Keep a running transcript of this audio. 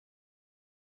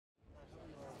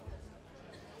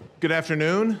Good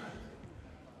afternoon.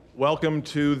 Welcome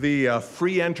to the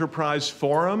Free Enterprise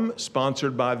Forum,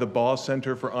 sponsored by the Baugh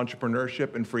Center for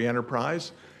Entrepreneurship and Free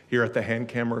Enterprise here at the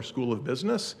Hankamer School of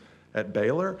Business at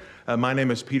Baylor. My name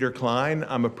is Peter Klein.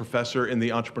 I'm a professor in the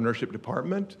Entrepreneurship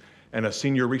Department and a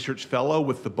senior research fellow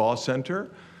with the Baugh Center.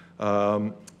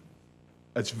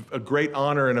 It's a great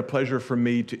honor and a pleasure for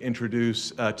me to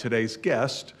introduce today's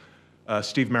guest,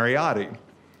 Steve Mariotti.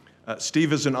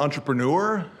 Steve is an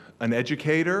entrepreneur, an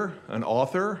educator, an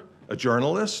author, a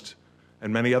journalist,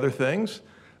 and many other things.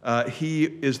 He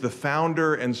is the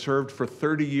founder and served for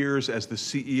 30 years as the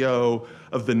CEO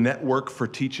of the Network for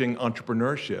Teaching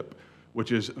Entrepreneurship,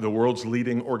 which is the world's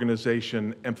leading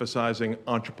organization emphasizing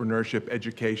entrepreneurship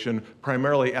education,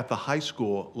 primarily at the high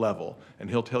school level.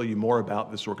 And he'll tell you more about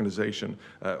this organization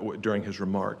during his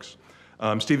remarks.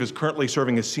 Steve is currently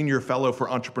serving as Senior Fellow for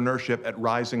Entrepreneurship at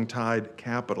Rising Tide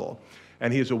Capital.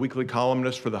 And he is a weekly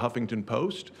columnist for the Huffington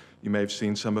Post. You may have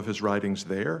seen some of his writings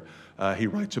there. He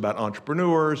writes about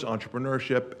entrepreneurs,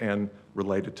 entrepreneurship, and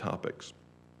related topics.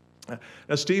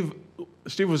 Now, Steve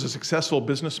was a successful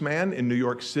businessman in New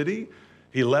York City.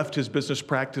 He left his business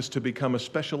practice to become a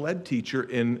special ed teacher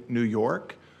in New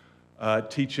York,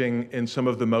 teaching in some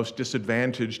of the most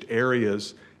disadvantaged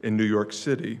areas in New York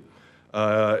City,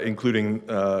 including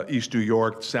East New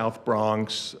York, South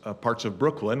Bronx, parts of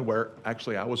Brooklyn, where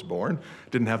actually I was born.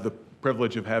 Didn't have the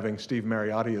privilege of having Steve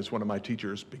Mariotti as one of my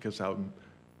teachers because I'm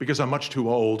much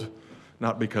too old,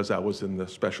 not because I was in the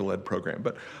special ed program.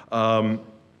 But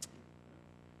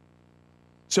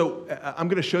so I'm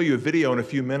going to show you a video in a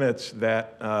few minutes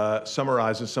that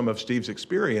summarizes some of Steve's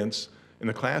experience in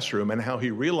the classroom and how he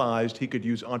realized he could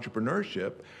use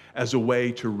entrepreneurship as a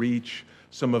way to reach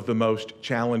some of the most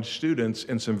challenged students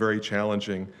in some very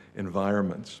challenging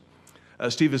environments.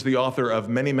 Steve is the author of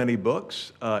many, many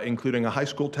books, including a high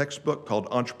school textbook called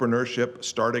Entrepreneurship,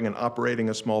 Starting and Operating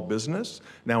a Small Business,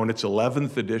 now in its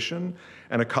 11th edition,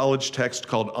 and a college text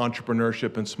called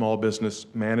Entrepreneurship and Small Business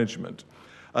Management.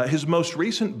 His most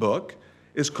recent book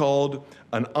is called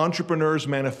An Entrepreneur's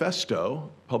Manifesto,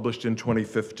 published in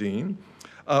 2015.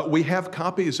 We have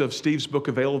copies of Steve's book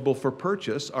available for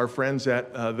purchase. Our friends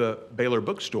at the Baylor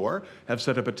bookstore have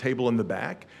set up a table in the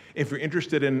back. If you're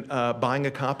interested in buying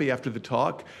a copy after the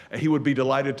talk, he would be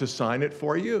delighted to sign it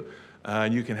for you.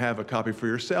 And you can have a copy for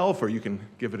yourself, or you can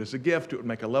give it as a gift. It would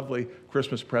make a lovely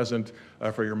Christmas present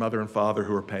for your mother and father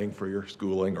who are paying for your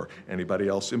schooling or anybody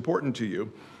else important to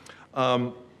you.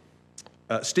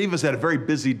 Steve has had a very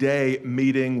busy day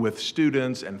meeting with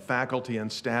students and faculty and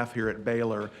staff here at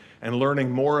Baylor and learning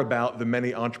more about the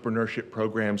many entrepreneurship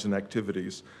programs and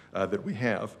activities that we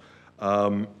have.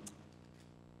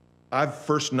 I've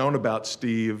first known about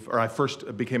Steve, or I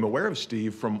first became aware of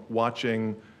Steve from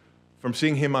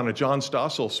seeing him on a John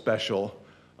Stossel special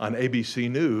on ABC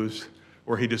News,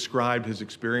 where he described his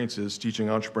experiences teaching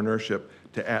entrepreneurship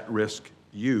to at-risk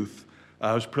youth.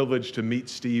 I was privileged to meet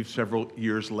Steve several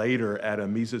years later at a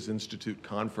Mises Institute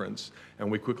conference,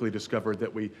 and we quickly discovered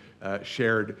that we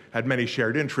had many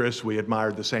shared interests. We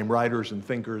admired the same writers and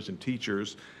thinkers and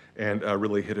teachers, and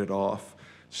really hit it off.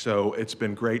 So it's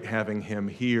been great having him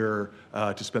here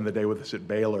to spend the day with us at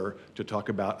Baylor to talk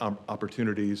about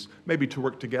opportunities, maybe to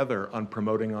work together on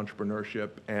promoting entrepreneurship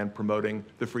and promoting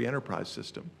the free enterprise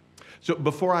system. So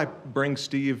before I bring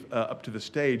Steve up to the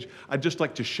stage, I'd just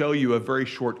like to show you a very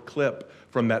short clip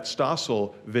from that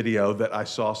Stossel video that I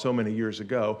saw so many years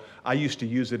ago. I used to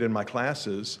use it in my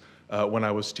classes when I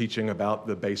was teaching about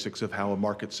the basics of how a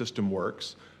market system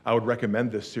works. I would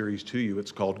recommend this series to you.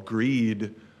 It's called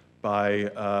Greed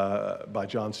by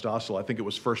John Stossel. I think it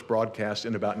was first broadcast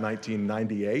in about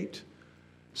 1998.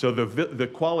 So the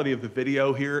quality of the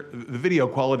video here, the video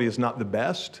quality is not the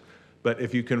best, but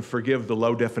if you can forgive the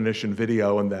low-definition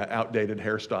video and the outdated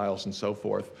hairstyles and so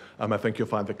forth, I think you'll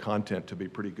find the content to be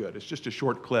pretty good. It's just a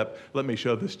short clip. Let me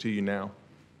show this to you now.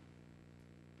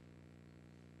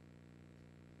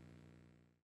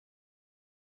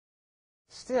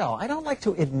 Still, I don't like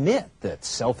to admit that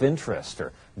self-interest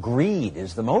or greed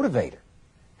is the motivator.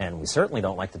 And we certainly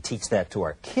don't like to teach that to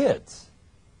our kids.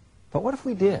 But what if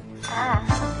we did?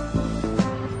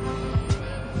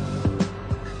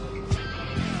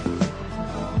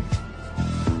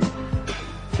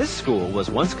 This school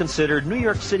was once considered New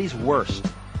York City's worst,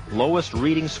 lowest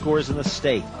reading scores in the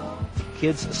state.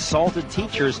 Kids assaulted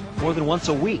teachers more than once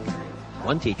a week.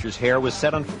 One teacher's hair was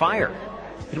set on fire.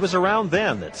 It was around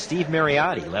then that Steve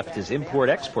Mariotti left his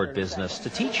import-export business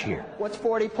to teach here. What's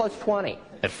 40 plus 20?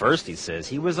 At first, he says,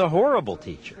 he was a horrible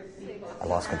teacher. I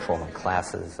lost control in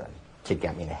classes. A kid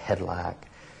got me in a headlock,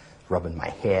 rubbing my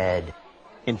head.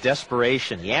 In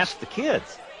desperation, he asked the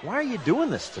kids, "Why are you doing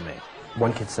this to me?"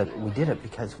 One kid said, we did it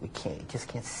because we just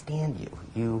can't stand you.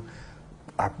 You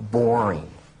are boring.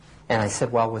 And I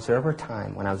said, well, was there ever a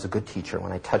time when I was a good teacher,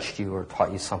 when I touched you or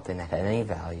taught you something that had any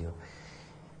value?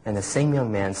 And the same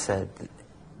young man said,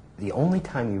 the only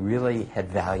time you really had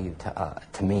value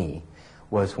to me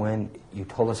was when you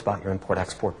told us about your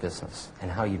import-export business and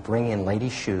how you bring in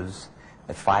ladies' shoes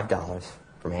at $5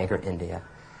 from Agra, India,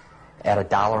 add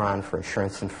 $1 on for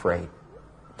insurance and freight,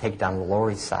 take it down to the Lower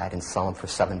East Side and sell them for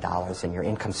 $7, and your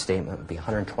income statement would be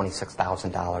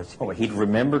 $126,000. Oh, he'd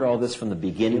remembered all this from the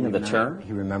beginning of the term?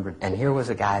 He remembered. And here was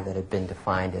a guy that had been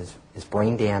defined as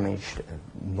brain damaged,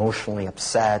 emotionally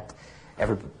upset.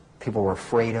 People were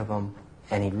afraid of him.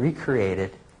 And he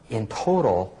recreated, in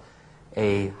total,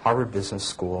 a Harvard Business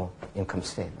School income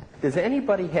statement. Does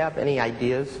anybody have any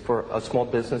ideas for a small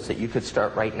business that you could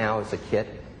start right now as a kid?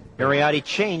 Mariotti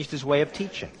changed his way of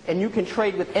teaching. And you can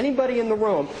trade with anybody in the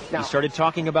room. Now, he started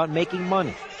talking about making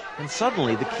money, and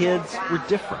suddenly the kids were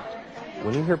different.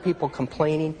 When you hear people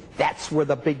complaining, that's where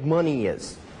the big money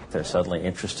is. They're suddenly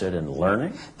interested in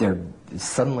learning? They're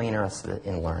suddenly interested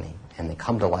in learning, and they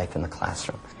come to life in the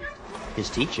classroom. His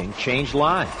teaching changed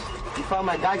lives. You found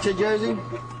my doctor jersey?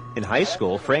 In high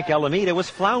school, Frank Alameda was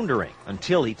floundering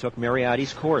until he took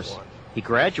Mariotti's course. He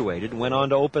graduated and went on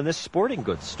to open this sporting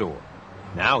goods store.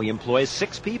 Now he employs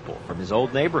 6 people from his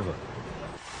old neighborhood.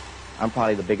 I'm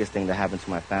probably the biggest thing that happened to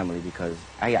my family because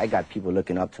I got people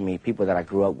looking up to me, people that I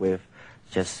grew up with,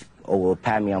 just will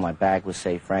pat me on my back, will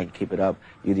say, Frank, keep it up.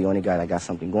 You're the only guy that got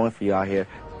something going for you out here.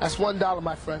 That's $1,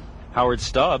 my friend. Howard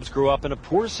Stubbs grew up in a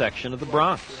poor section of the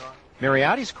Bronx.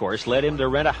 Mariotti's course led him to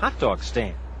rent a hot dog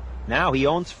stand. Now he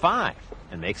owns 5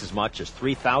 and makes as much as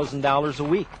 $3,000 a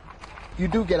week. You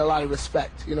do get a lot of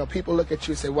respect. You know, people look at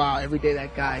you and say, wow, every day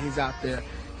that guy, he's out there,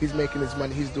 he's making his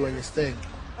money, he's doing his thing,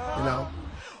 you know.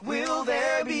 Will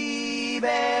there be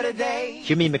better days?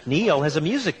 Jimmy McNeil has a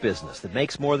music business that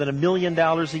makes more than $1 million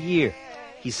a year.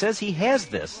 He says he has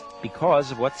this because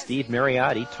of what Steve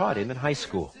Mariotti taught him in high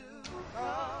school.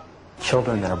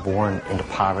 Children that are born into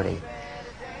poverty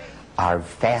are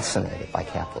fascinated by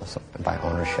capitalism and by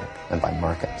ownership and by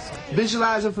markets.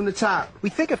 Visualizing from the top. We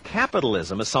think of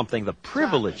capitalism as something the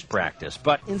privileged practice,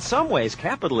 but in some ways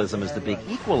capitalism is the big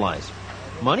equalizer.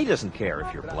 Money doesn't care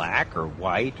if you're black or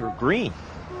white or green.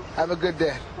 Have a good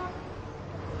day.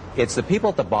 It's the people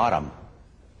at the bottom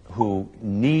who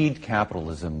need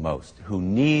capitalism most, who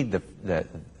need the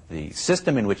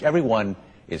system in which everyone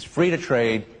is free to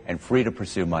trade and free to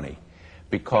pursue money,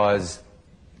 because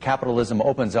capitalism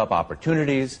opens up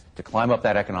opportunities to climb up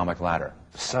that economic ladder.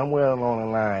 Somewhere along the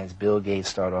lines, Bill Gates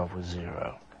started off with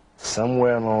 0.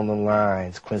 Somewhere along the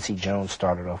lines, Quincy Jones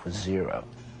started off with 0.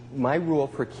 My rule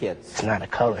for kids... It's not a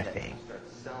color thing.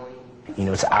 You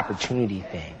know, it's an opportunity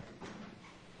thing.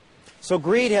 So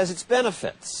greed has its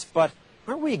benefits, but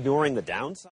aren't we ignoring the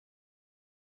downside?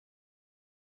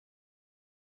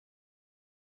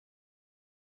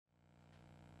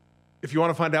 If you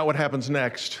want to find out what happens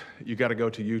next, you got to go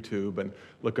to YouTube and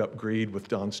look up Greed with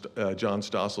John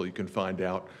Stossel. You can find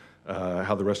out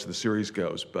how the rest of the series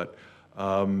goes. But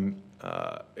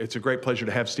it's a great pleasure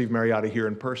to have Steve Mariotti here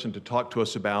in person to talk to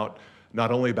us about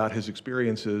not only about his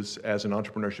experiences as an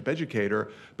entrepreneurship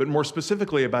educator, but more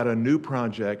specifically about a new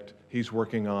project he's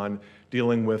working on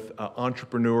dealing with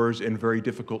entrepreneurs in very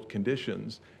difficult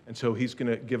conditions. And so he's going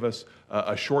to give us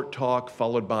a short talk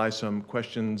followed by some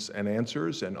questions and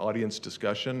answers and audience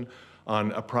discussion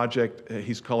on a project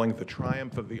he's calling The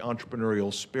Triumph of the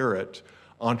Entrepreneurial Spirit,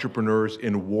 Entrepreneurs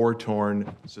in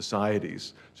War-Torn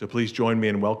Societies. So please join me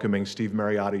in welcoming Steve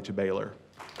Mariotti to Baylor.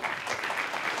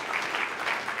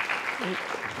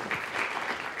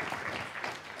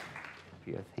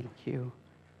 Thank you.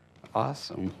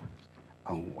 Awesome.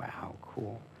 Oh, wow,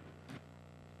 cool.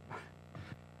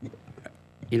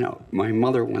 You know, my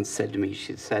mother once said to me,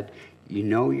 she said, you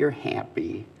know you're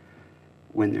happy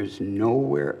when there's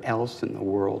nowhere else in the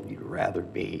world you'd rather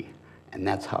be. And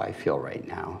that's how I feel right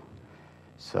now.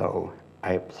 So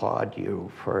I applaud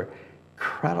you for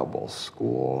incredible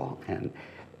school and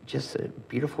just a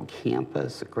beautiful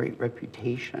campus, a great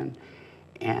reputation.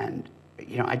 And,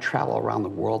 you know, I travel around the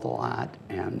world a lot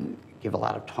and give a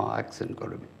lot of talks and go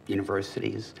to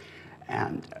universities.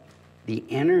 And the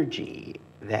energy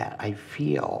that I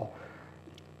feel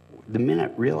the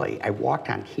minute really I walked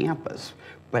on campus,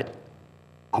 but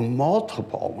a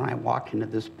multiple when I walked into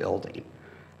this building.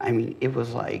 I mean, it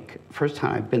was like, first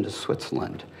time I've been to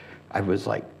Switzerland, I was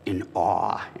like in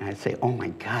awe. And I'd say, oh my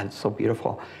God, it's so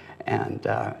beautiful. And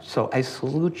so I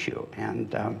salute you.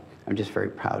 And I'm just very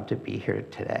proud to be here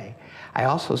today. I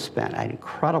also spent an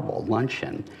incredible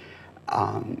luncheon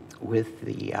with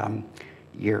the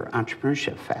your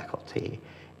entrepreneurship faculty.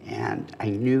 And I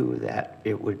knew that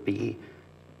it would be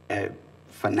a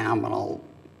phenomenal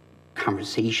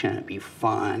conversation, it'd be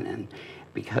fun, and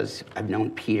because I've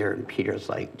known Peter, and Peter's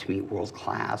like, to me, world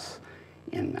class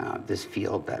in this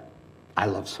field that I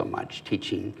love so much,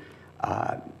 teaching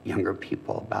younger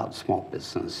people about small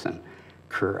business and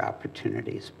career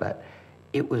opportunities. But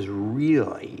it was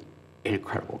really an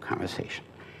incredible conversation.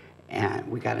 And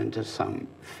we got into some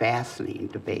fascinating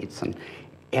debates. And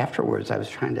afterwards, I was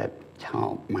trying to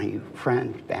tell my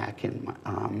friend back in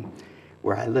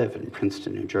where I live in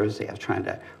Princeton, New Jersey, I was trying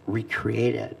to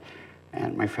recreate it.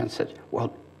 And my friend said,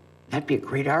 well, that'd be a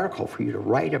great article for you to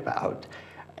write about.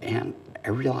 And I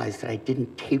realized that I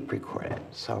didn't tape record it.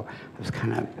 So I was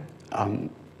kind of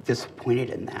disappointed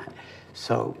in that.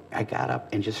 So I got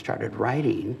up and just started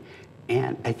writing.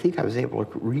 And I think I was able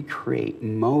to recreate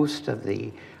most of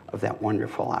that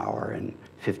wonderful hour in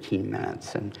 15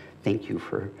 minutes. And thank you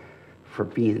for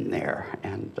being there,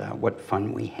 and what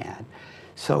fun we had.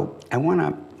 So I want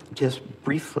to just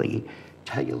briefly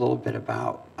tell you a little bit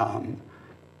about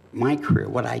my career,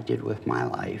 what I did with my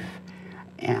life,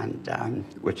 and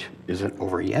which isn't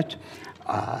over yet.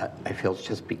 I feel it's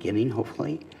just beginning,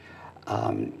 hopefully.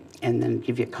 And then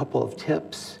give you a couple of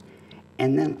tips.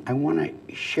 And then I want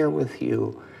to share with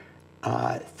you,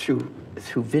 through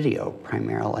video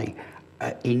primarily,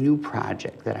 a new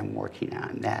project that I'm working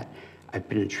on that I've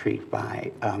been intrigued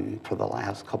by for the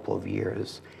last couple of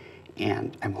years.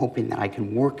 And I'm hoping that I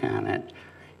can work on it,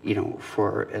 you know,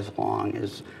 for as long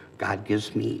as God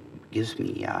gives me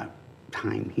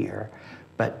time here.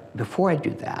 But before I do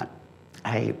that,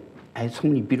 I had so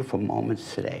many beautiful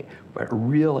moments today, but a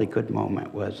really good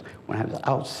moment was when I was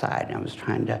outside and I was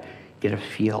trying to get a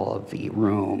feel of the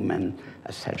room and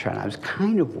et cetera. And I was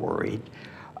kind of worried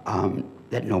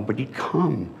that nobody'd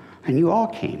come. And you all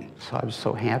came, so I was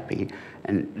so happy.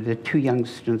 And the two young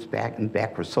students back in the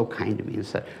back were so kind to me and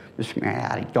said, Mr.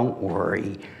 Mariotti, don't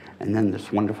worry. And then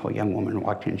this wonderful young woman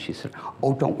walked in and she said,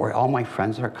 oh, don't worry, all my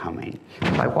friends are coming.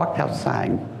 So I walked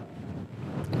outside,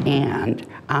 and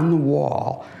on the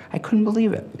wall, I couldn't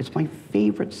believe it. It's my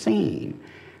favorite saying.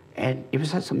 And it was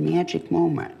such a magic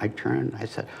moment. I turned, I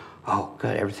said, oh,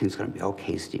 good, everything's gonna be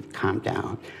okay, Steve, calm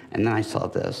down. And then I saw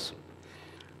this.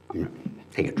 I'm gonna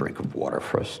take a drink of water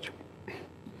first.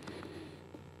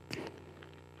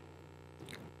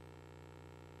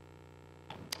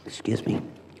 Excuse me.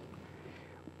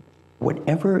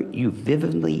 Whatever you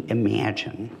vividly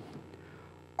imagine,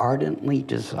 ardently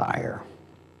desire,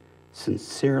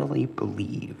 sincerely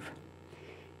believe,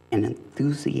 and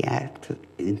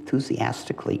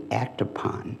enthusiastically act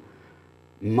upon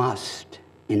must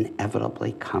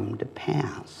inevitably come to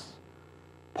pass.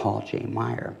 Paul J.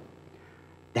 Meyer.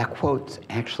 That quote's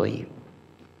actually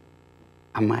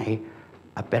on my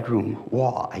bedroom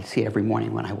wall. I see it every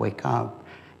morning when I wake up,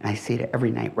 and I see it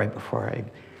every night right before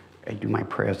I do my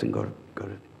prayers and go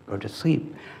to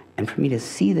sleep. And for me to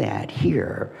see that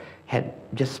here had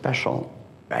just special,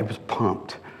 I was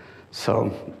pumped.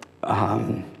 So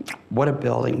what a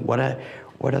building, what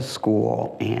a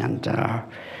school, and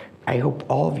I hope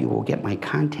all of you will get my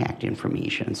contact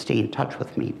information and stay in touch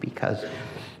with me, because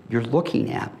you're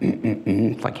looking at,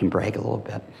 if I can brag a little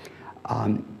bit,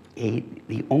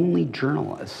 the only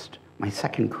journalist, my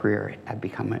second career, I've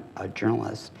become a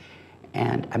journalist,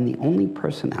 and I'm the only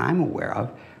person that I'm aware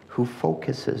of who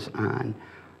focuses on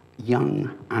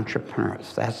young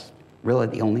entrepreneurs. That's really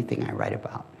the only thing I write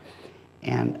about.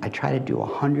 And I try to do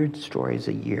 100 stories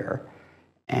a year,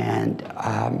 and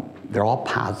they're all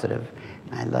positive.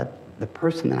 And I let the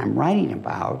person that I'm writing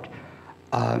about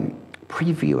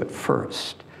preview it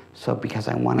first. So because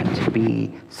I want it to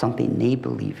be something they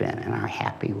believe in and are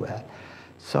happy with.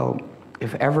 So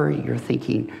if ever you're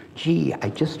thinking, gee, I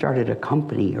just started a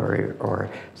company, or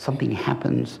something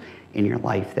happens in your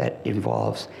life that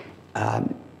involves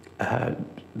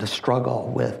the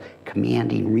struggle with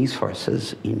commanding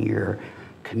resources in your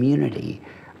community,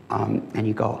 and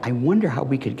you go, I wonder how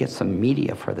we could get some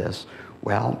media for this.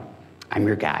 Well, I'm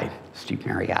your guy, Steve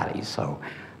Mariotti, so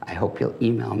I hope you'll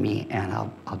email me, and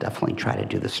I'll definitely try to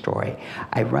do the story.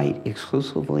 I write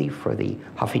exclusively for the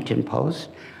Huffington Post.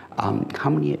 How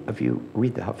many of you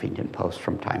read the Huffington Post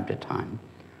from time to time?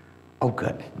 Oh,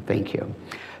 good, thank you.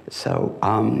 So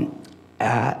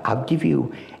I'll give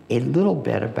you a little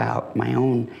bit about my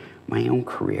own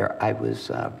career.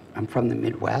 I'm from the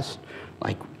Midwest,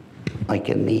 like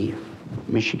in the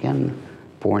Michigan,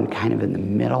 born kind of in the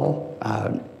middle,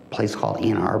 place called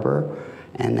Ann Arbor,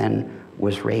 and then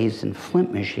was raised in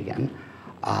Flint, Michigan,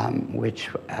 which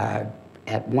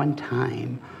at one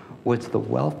time was the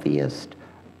wealthiest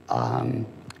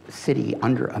city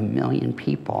under 1 million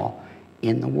people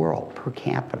in the world per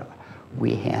capita.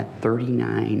 We had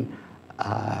 39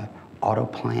 auto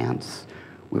plants.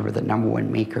 We were the #1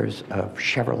 makers of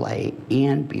Chevrolet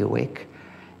and Buick.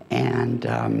 And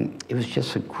it was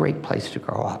just a great place to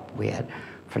grow up. We had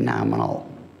phenomenal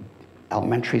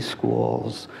elementary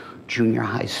schools, junior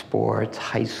high sports,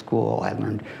 high school. I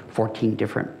learned 14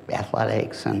 different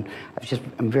athletics, and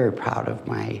I'm very proud of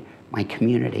my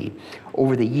community.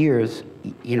 Over the years,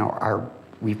 you know,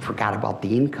 we forgot about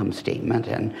the income statement,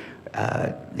 and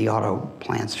the auto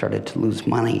plants started to lose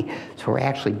money. So we're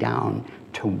actually down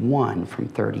to 1 from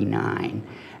 39.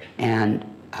 And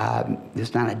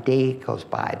there's not a day goes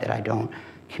by that I don't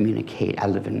communicate. I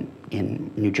live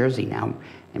in New Jersey now,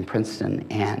 in Princeton,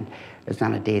 and there's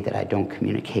not a day that I don't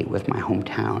communicate with my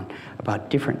hometown about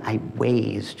different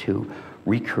ways to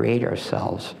recreate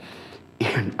ourselves.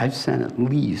 And I've sent at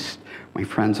least, my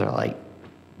friends are like,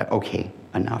 okay,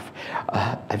 enough.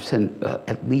 I've sent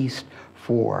at least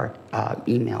 4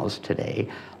 emails today,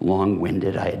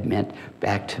 long-winded, I admit,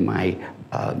 back to my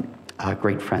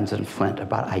great friends in Flint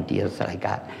about ideas that I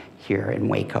got here in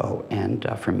Waco and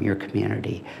from your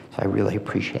community. So I really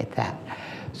appreciate that.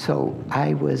 So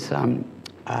I was,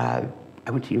 I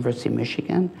went to University of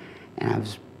Michigan, and I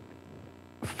was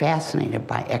fascinated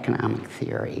by economic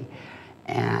theory.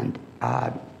 And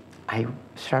I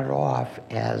started off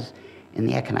as in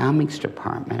the economics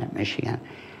department at Michigan,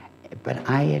 but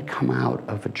I had come out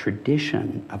of a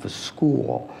tradition of a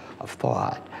school of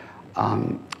thought,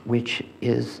 which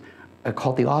is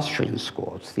called the Austrian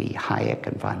school. It's the Hayek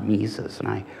and von Mises, and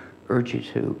I urge you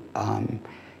to,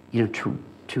 you know,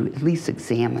 to at least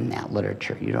examine that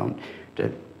literature. You don't,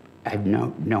 I have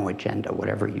no agenda,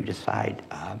 whatever you decide,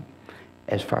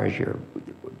 as far as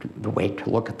the way to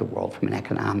look at the world from an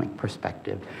economic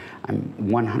perspective. I'm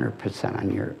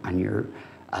 100% on your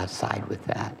side with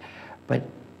that. But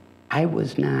I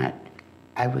was not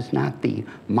the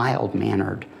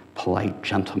mild-mannered, polite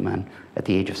gentleman at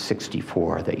the age of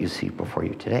 64 that you see before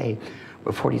you today.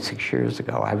 But 46 years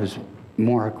ago, I was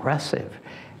more aggressive.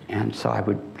 And so I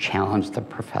would challenge the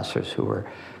professors who were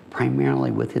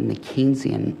primarily within the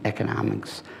Keynesian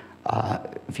economics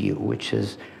view, which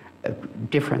is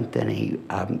different than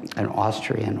an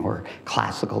Austrian or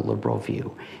classical liberal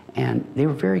view. And they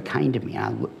were very kind to me.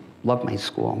 I love my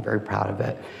school. I'm very proud of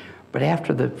it. But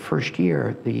after the first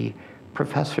year, the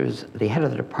professors, the head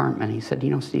of the department, he said, you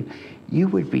know, Steve, you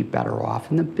would be better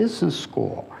off in the business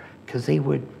school because they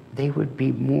would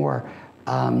be more,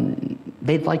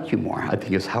 they'd like you more, I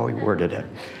think is how he worded it.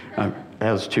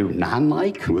 As to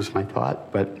non-like was my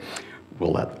thought, but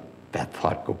we'll let that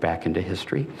thought go back into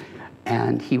history.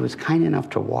 And he was kind enough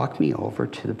to walk me over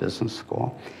to the business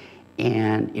school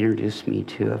and introduce me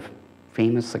to a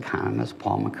famous economist,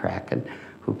 Paul McCracken,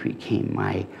 who became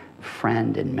my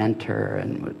friend and mentor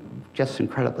and was just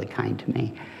incredibly kind to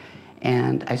me.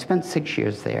 And I spent 6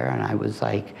 years there, and I was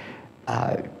like,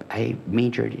 I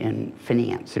majored in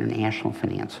finance. International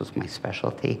finance was my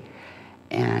specialty.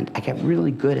 And I got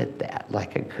really good at that.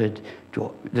 Like I could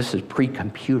do, this is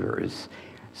pre-computers.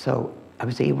 So I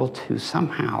was able to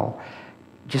somehow,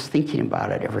 just thinking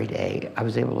about it every day, I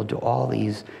was able to do all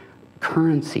these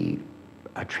currency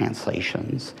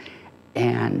translations.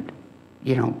 And,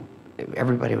 you know,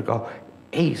 everybody would go,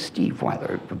 hey, Steve,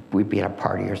 whether we'd be at a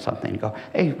party or something, and go,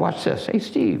 hey, watch this. Hey,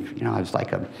 Steve. You know, I was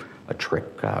like a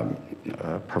trick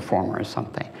performer or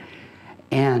something.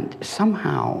 And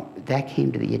somehow that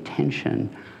came to the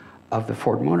attention of the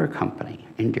Ford Motor Company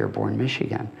in Dearborn,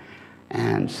 Michigan.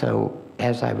 And so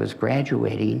as I was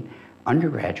graduating,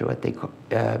 undergraduate, they,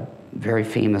 very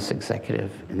famous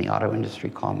executive in the auto industry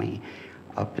called me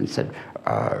up and said,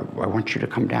 I want you to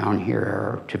come down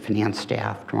here to finance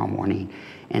staff tomorrow morning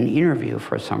and interview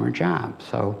for a summer job.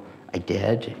 So I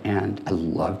did, and I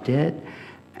loved it.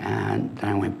 And then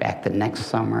I went back the next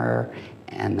summer,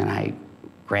 and then I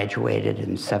graduated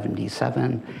in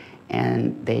 '77,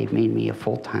 and they made me a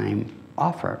full-time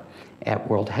offer at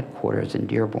World Headquarters in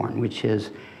Dearborn, which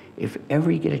is, if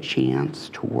ever you get a chance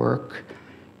to work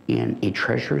in a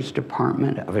treasurer's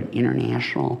department of an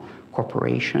international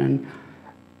corporation,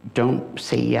 don't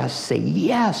say yes,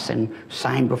 and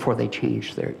sign before they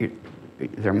change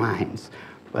their minds.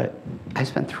 But I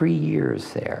spent 3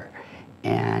 years there,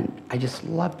 and I just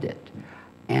loved it.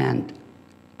 And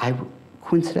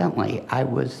coincidentally, I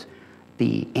was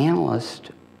the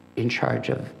analyst in charge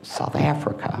of South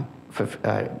Africa.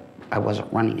 I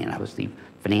wasn't running it. I was the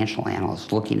financial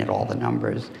analyst looking at all the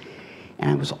numbers. And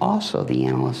I was also the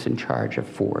analyst in charge of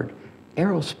Ford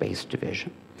Aerospace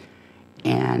Division.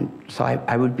 And so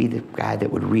I would be the guy that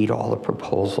would read all the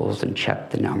proposals and check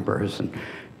the numbers and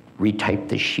retype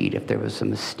the sheet if there was a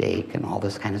mistake and all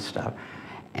this kind of stuff.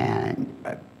 And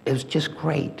it was just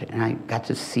great. And I got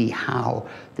to see how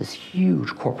this huge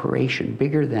corporation,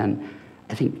 bigger than,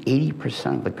 I think,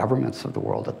 80% of the governments of the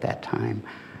world at that time,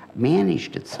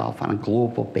 managed itself on a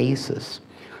global basis.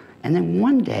 And then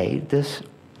one day, this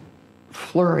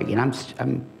flurry, and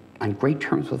I'm on great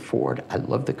terms with Ford. I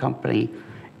love the company,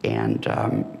 and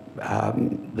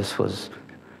this was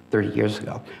 30 years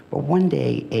ago. But one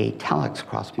day, a telex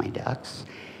crossed my desk,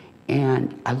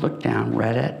 and I looked down,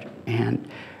 read it, and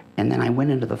then I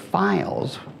went into the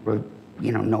files where,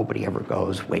 you know, nobody ever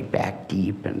goes way back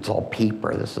deep, and it's all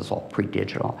paper. This is all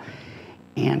pre-digital.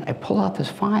 And I pulled out this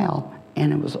file,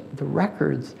 and it was the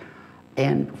records,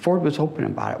 and Ford was open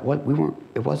about it.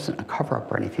 It wasn't a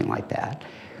cover-up or anything like that,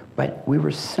 but we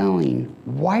were selling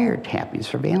wiretapping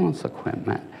surveillance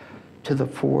equipment to the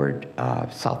Ford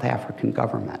South African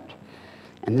government.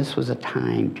 And this was a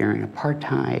time during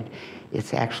apartheid.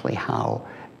 It's actually how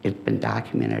it's been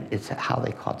documented. It's how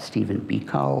they caught Stephen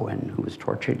Biko, and who was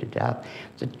tortured to death.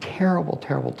 It's a terrible,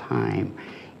 terrible time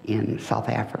in South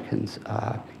African's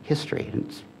history,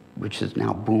 which is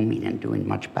now booming and doing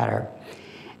much better.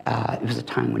 It was a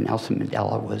time when Nelson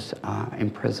Mandela was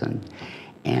imprisoned.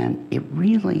 And it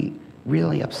really,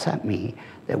 really upset me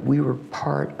that we were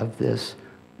part of this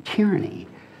tyranny.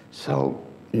 So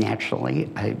naturally,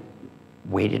 I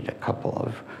waited a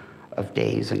couple of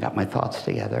days and got my thoughts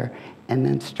together, and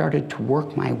then started to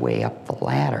work my way up the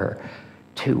ladder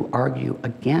to argue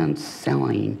against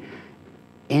selling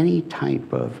any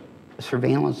type of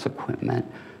surveillance equipment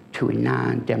to a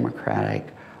non-democratic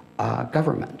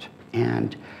government.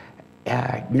 And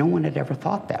no one had ever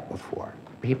thought that before.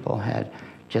 People had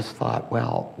just thought,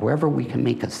 well, wherever we can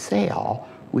make a sale,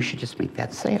 we should just make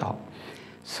that sale.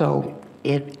 So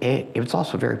it was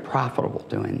also very profitable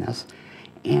doing this.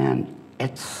 And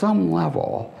at some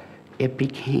level, it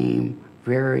became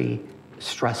very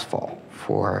stressful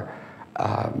for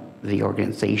the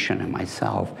organization and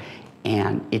myself.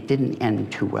 And it didn't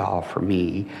end too well for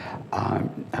me.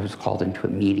 I was called into a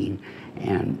meeting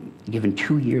and given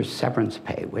 2 years severance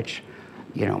pay, which,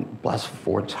 you know, bless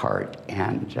Ford's heart.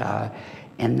 And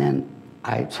then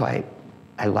I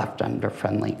left under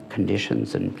friendly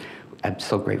conditions, and I'm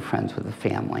still great friends with the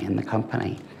family and the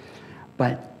company.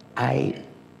 But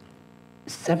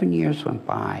 7 years went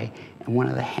by, and one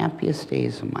of the happiest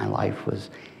days of my life was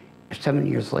 7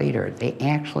 years later, they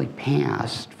actually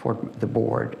passed for the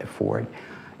board at Ford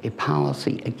a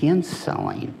policy against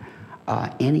selling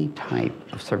any type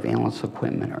of surveillance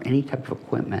equipment or any type of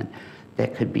equipment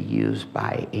that could be used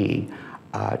by a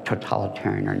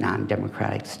totalitarian or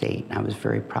non-democratic state. And I was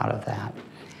very proud of that.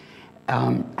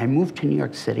 I moved to New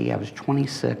York City. I was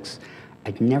 26.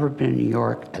 I'd never been in New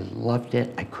York. I loved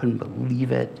it. I couldn't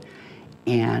believe it.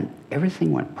 And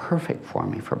everything went perfect for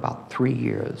me for about 3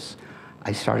 years.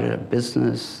 I started a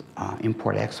business,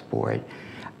 import-export.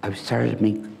 I started to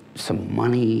make some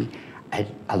money. I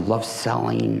love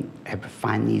selling. I would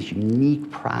find these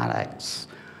unique products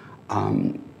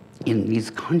in these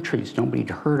countries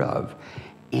nobody'd heard of.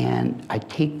 And I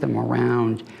take them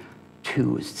around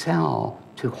to sell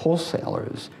to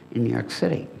wholesalers in New York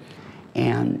City.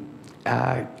 And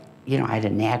you know, I had a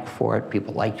knack for it.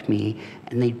 People liked me,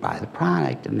 and they'd buy the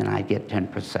product, and then I'd get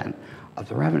 10% of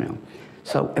the revenue.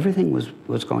 So everything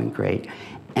was going great.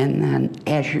 And then,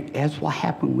 as will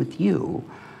happen with you,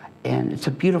 and it's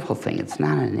a beautiful thing. It's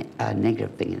not a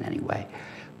negative thing in any way.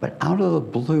 But out of the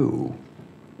blue,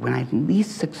 when I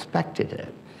least expected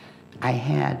it, I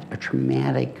had a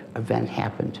traumatic event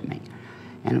happen to me.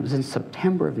 And it was in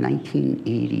September of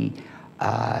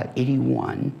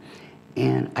 1981,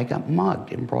 and I got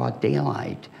mugged in broad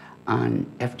daylight on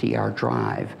FDR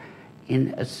Drive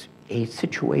in a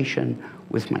situation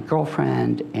with my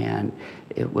girlfriend, and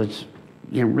it was,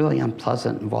 you know, really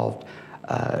unpleasant, involved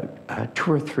 2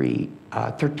 or 3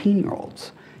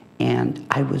 13-year-olds. And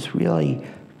I was really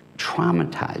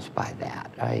traumatized by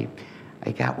that. I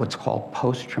got what's called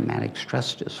post-traumatic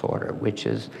stress disorder, which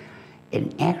is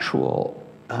an actual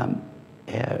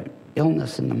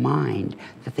illness in the mind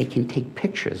that they can take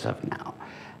pictures of now.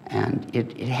 And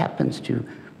it happens to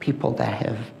people that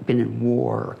have been in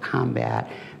war or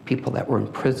combat, people that were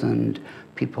imprisoned,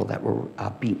 people that were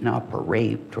beaten up or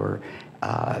raped, or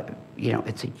you know,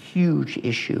 it's a huge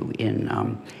issue in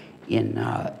our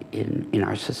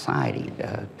society.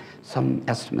 Some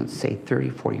estimates say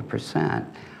 30–40%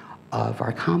 of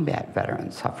our combat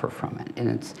veterans suffer from it, and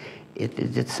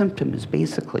its symptom is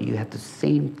basically you have the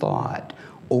same thought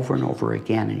over and over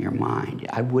again in your mind.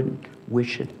 I wouldn't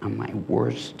wish it on my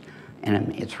worst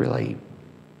enemy. It's really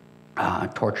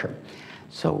torture.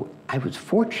 So I was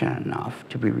fortunate enough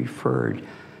to be referred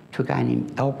to a guy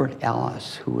named Albert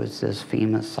Ellis, who was this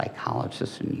famous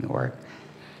psychologist in New York.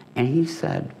 And he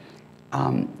said,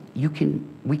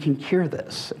 we can cure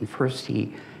this. And first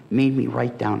he made me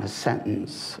write down a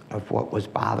sentence of what was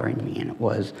bothering me. And it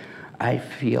was, I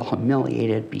feel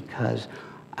humiliated because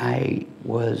I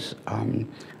was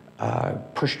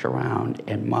pushed around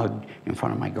and mugged in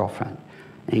front of my girlfriend.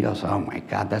 And he goes, oh my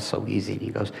God, that's so easy. And he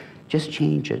goes, just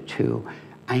change it to,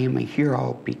 I am a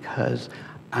hero because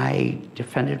I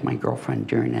defended my girlfriend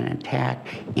during an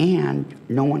attack and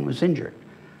no one was injured.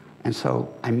 And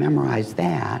so I memorized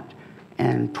that,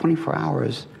 and 24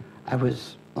 hours, I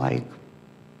was like,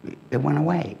 it went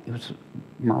away. It was a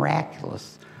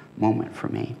miraculous moment for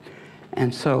me.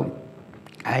 And so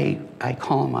I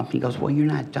call him up, and he goes, well, you're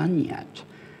not done yet.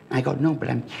 And I go, no, but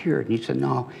I'm cured. And he said,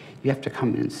 no, you have to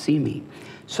come in and see me.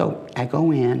 So I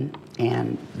go in,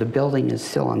 and the building is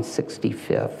still on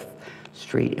 65th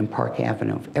Street and Park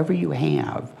Avenue. If ever you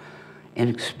have an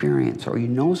experience or you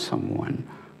know someone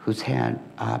who's had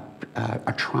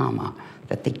a trauma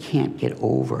that they can't get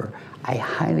over, I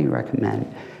highly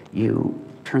recommend you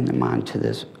turn them on to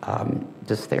this,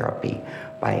 this therapy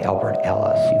by Albert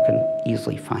Ellis. You can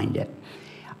easily find it.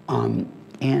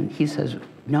 And he says,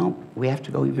 no, we have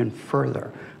to go even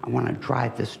further. I want to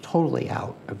drive this totally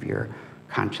out of your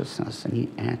consciousness. And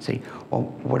I'd say, well,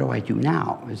 what do I do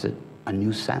now? Is it a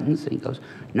new sentence? And he goes,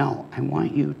 no, I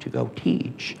want you to go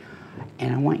teach,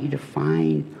 and I want you to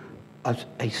find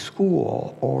a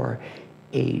school or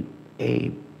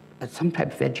some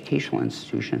type of educational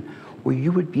institution where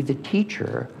you would be the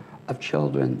teacher of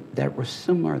children that were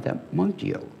similar, that mugged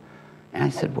you. And I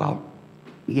said, well,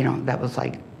 you know, that was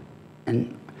like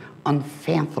an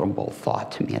unfathomable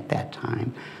thought to me at that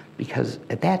time, because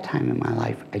at that time in my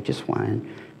life, I just wanted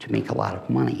to make a lot of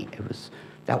money.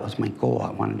 That was my goal. I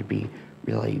wanted to be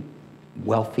really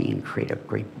wealthy and create a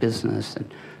great business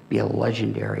and be a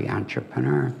legendary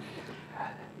entrepreneur.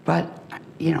 But,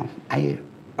 you know, I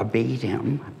obeyed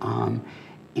him,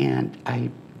 and I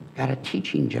got a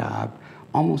teaching job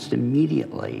almost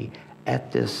immediately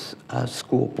at this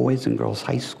school, Boys and Girls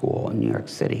High School in New York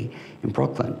City, in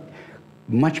Brooklyn.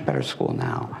 Much better school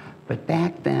now. But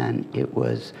back then, it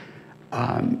was,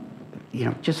 you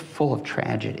know, just full of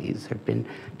tragedies. There had been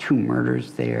 2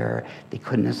 murders there. They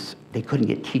couldn't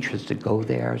get teachers to go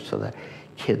there, so the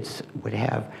kids would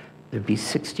have, there'd be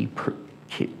 60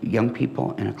 young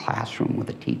people in a classroom with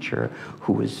a teacher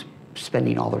who was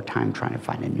spending all their time trying to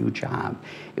find a new job.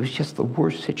 It was just the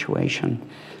worst situation.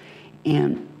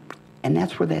 And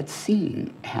that's where that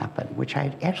scene happened, which I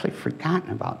had actually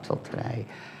forgotten about till today.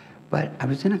 But I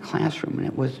was in a classroom, and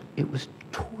it was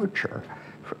torture.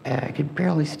 I could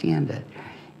barely stand it.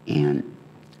 And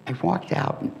I walked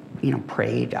out, you know,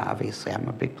 prayed, obviously. I'm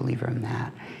a big believer in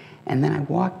that. And then I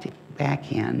walked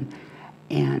back in,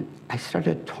 and I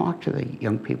started to talk to the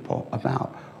young people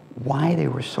about why they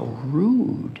were so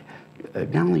rude,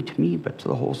 not only to me, but to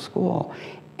the whole school.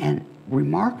 And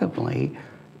remarkably,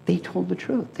 they told the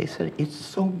truth. They said, it's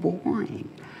so boring.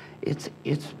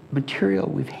 It's material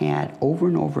we've had over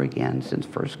and over again since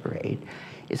first grade.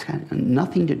 It's got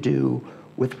nothing to do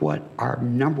with what our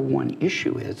 #1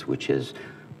 issue is, which is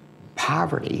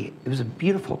poverty. It was a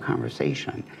beautiful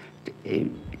conversation, a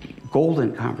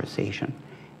golden conversation.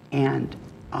 And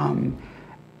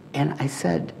I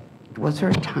said, was there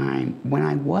a time when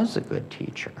I was a good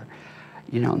teacher?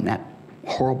 You know, in that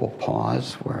horrible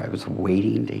pause where I was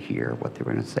waiting to hear what they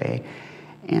were going to say.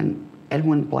 And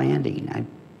Edwin Blanding, I'm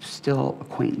still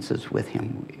acquaintances with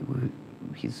him.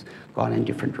 He's gone in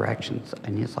different directions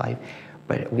in his life,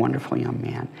 but a wonderful young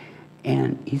man.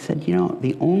 And he said, you know,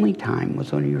 the only time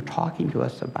was when you were talking to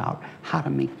us about how to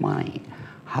make money,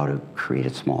 how to create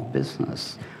a small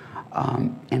business.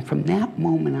 And from that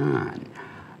moment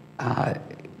on,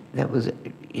 that was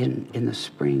in the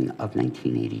spring of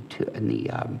 1982, in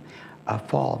the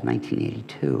fall of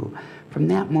 1982, from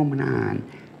that moment on,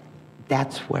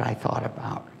 that's what I thought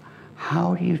about.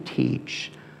 How do you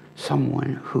teach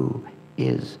someone who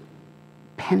is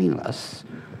penniless,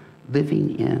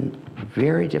 living in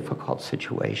very difficult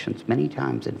situations, many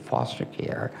times in foster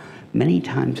care, many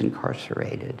times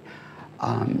incarcerated,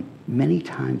 many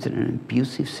times in an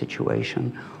abusive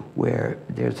situation where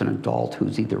there's an adult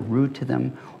who's either rude to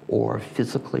them or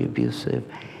physically abusive,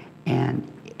 and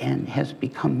has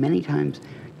become many times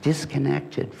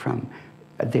disconnected from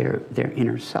their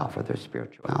inner self or their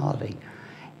spirituality.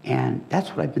 And that's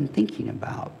what I've been thinking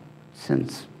about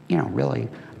since, you know, really,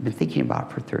 I've been thinking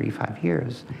about for 35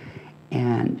 years,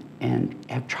 and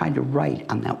have tried to write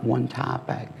on that one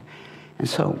topic. And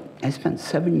so I spent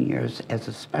 7 years as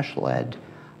a special ed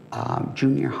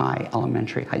junior high,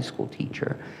 elementary, high school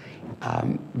teacher,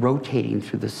 rotating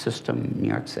through the system in New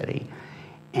York City.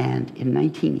 And in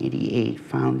 1988,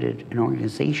 founded an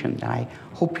organization that I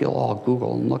hope you'll all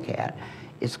Google and look at.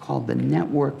 It's called the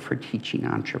Network for Teaching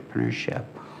Entrepreneurship,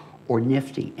 or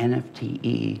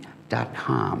NFTE,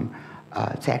 NFTE.com.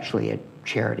 It's actually a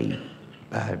charity,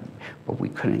 but we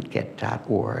couldn't get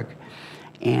 .org.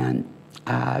 And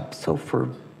so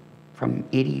from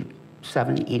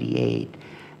 87, 88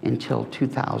 until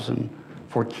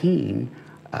 2014,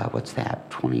 what's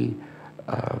that,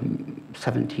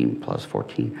 17 plus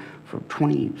 14, for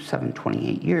 27,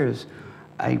 28 years,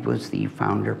 I was the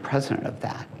founder, president of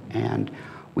that. And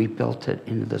we built it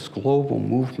into this global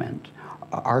movement,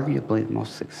 arguably the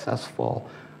most successful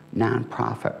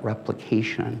nonprofit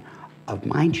replication of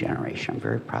my generation. I'm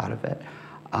very proud of it,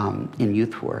 in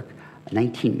youth work. A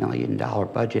 $19 million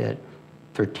budget,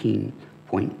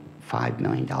 $13.5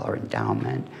 million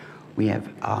endowment. We have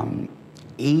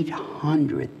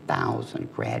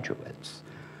 800,000 graduates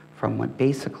from what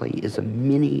basically is a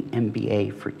mini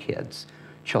MBA for kids,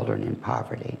 children in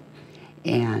poverty.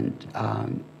 And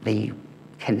they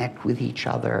connect with each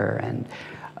other. And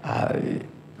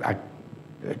our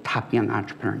top young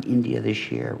entrepreneur in India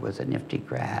this year was a Nifty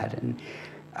grad. And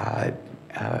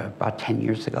about 10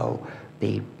 years ago,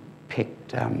 they picked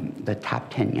the top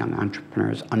 10 young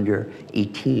entrepreneurs under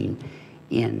 18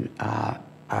 in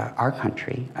our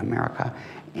country, America,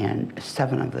 and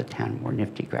 7 of the 10 were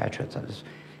Nifty graduates. I was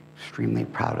extremely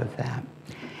proud of that.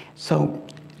 So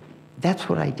that's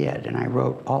what I did, and I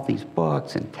wrote all these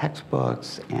books and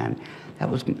textbooks, and that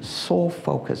was the sole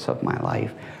focus of my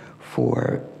life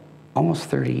for almost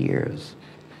 30 years.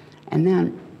 And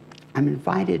then I'm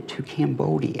invited to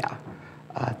Cambodia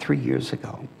 3 years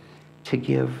ago to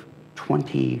give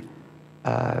 20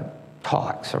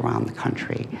 talks around the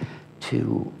country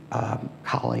to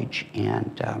college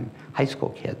and high school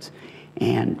kids.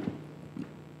 And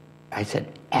I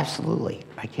said, absolutely,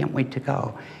 I can't wait to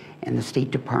go. And the State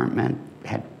Department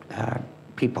had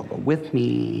people go with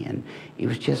me, and it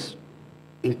was just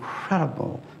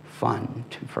incredible fun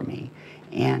for me.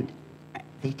 And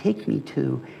they take me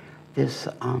to this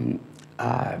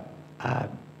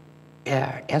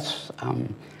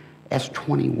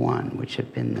S21, which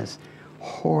had been this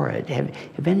horrid.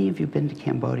 Have any of you been to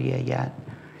Cambodia yet?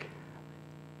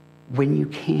 When you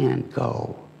can,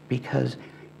 go, because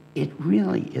it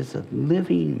really is a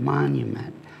living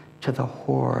monument to the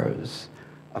horrors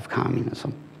of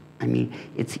communism. I mean,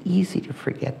 it's easy to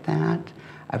forget that.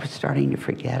 I was starting to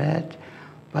forget it,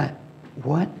 but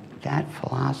what that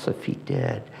philosophy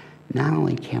did, not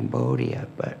only Cambodia,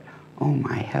 but oh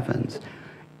my heavens,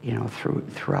 you know,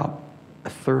 throughout a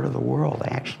third of the world,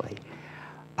 actually.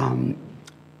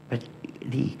 But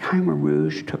the Khmer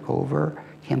Rouge took over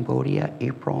Cambodia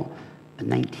April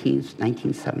 19th,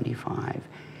 1975.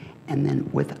 And then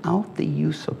without the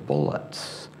use of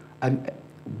bullets,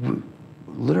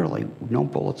 literally no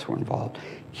bullets were involved,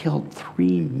 killed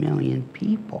 3 million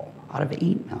people out of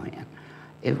 8 million.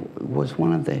 It was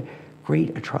one of the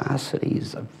great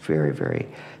atrocities, a very, very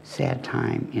sad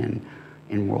time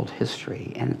in world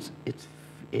history. And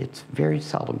it's very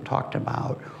seldom talked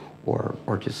about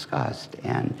or discussed.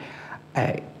 And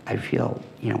I feel,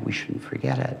 you know, we shouldn't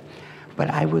forget it.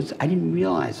 But I didn't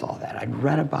realize all that. I'd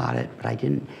read about it, but I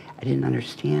didn't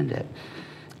understand it.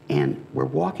 And we're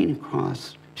walking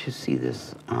across to see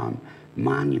this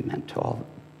monument to all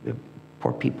the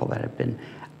poor people that have been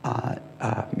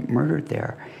murdered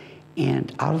there.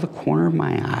 And out of the corner of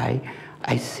my eye,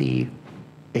 I see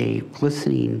a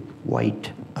glistening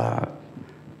white,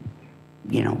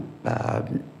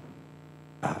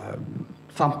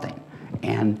 something.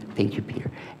 And thank you,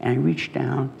 Peter. And I reach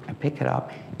down, I pick it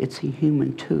up. It's a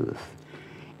human tooth.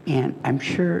 And I'm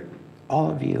sure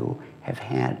all of you have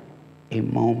had a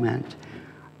moment,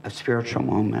 a spiritual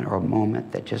moment, or a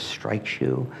moment that just strikes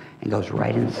you and goes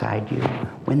right inside you.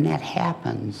 When that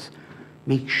happens,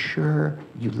 make sure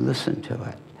you listen to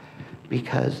it.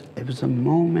 Because it was a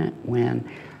moment when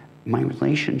my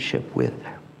relationship with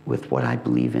what I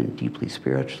believe in deeply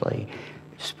spiritually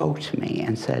spoke to me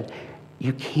and said,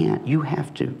 you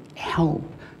have to help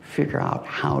figure out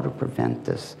how to prevent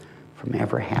this from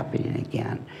ever happening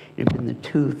again. It had been the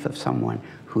tooth of someone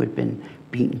who had been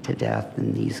beaten to death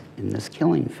in this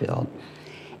killing field.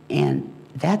 And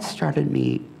that started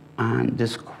me on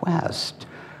this quest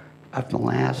of the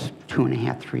last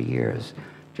 2.5, 3 years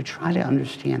to try to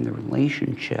understand the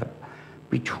relationship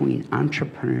between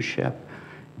entrepreneurship,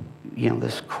 you know,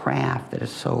 this craft that is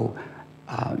so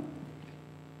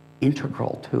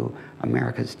integral to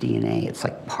America's DNA. It's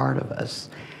like part of us,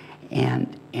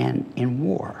 and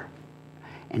war.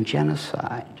 and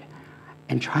genocide,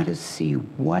 and try to see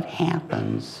what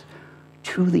happens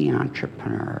to the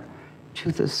entrepreneur,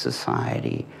 to the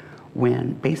society,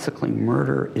 when basically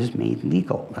murder is made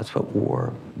legal. That's what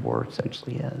war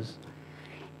essentially is.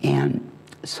 And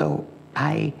so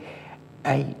I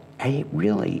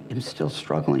really am still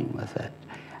struggling with it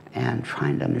and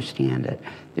trying to understand it.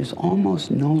 There's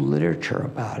almost no literature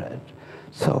about it.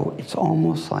 So it's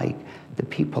almost like the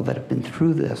people that have been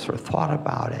through this or thought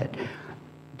about it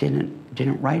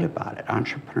didn't write about it.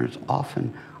 Entrepreneurs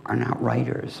often are not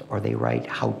writers, or they write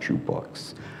how-to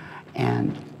books.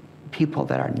 And people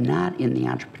that are not in the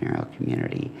entrepreneurial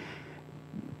community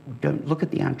don't look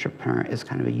at the entrepreneur as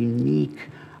kind of a unique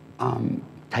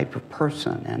type of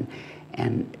person.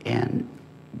 And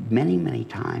many, many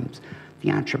times,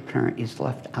 the entrepreneur is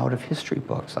left out of history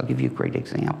books. I'll give you a great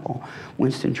example.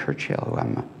 Winston Churchill, who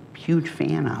I'm a huge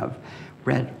fan of,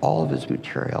 read all of his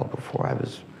material before I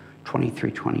was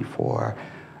 23, 24,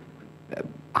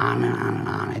 on and on and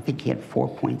on. I think he had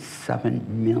 4.7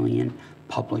 million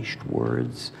published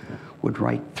words, would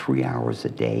write 3 hours a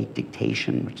day,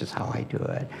 dictation, which is how I do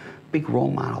it. Big role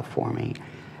model for me.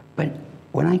 But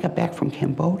when I got back from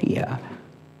Cambodia,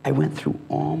 I went through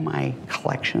all my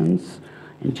collections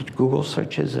and did Google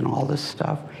searches and all this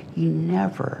stuff. He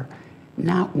never,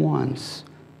 not once,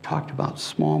 talked about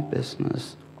small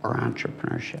business or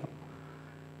entrepreneurship.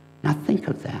 Now think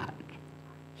of that.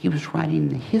 He was writing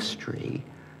the history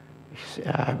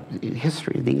of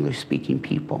the English-speaking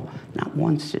people. Not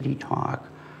once did he talk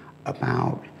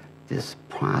about this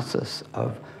process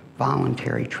of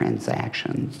voluntary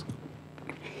transactions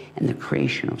and the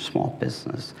creation of small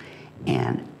business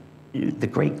and the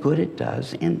great good it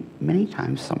does, and many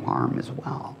times some harm as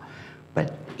well.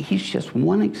 But he's just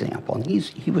one example, and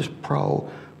he was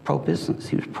pro-business.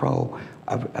 He was pro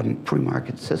a free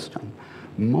market system.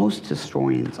 Most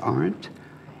historians aren't,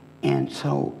 and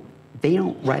so they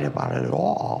don't write about it at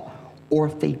all, or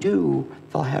if they do,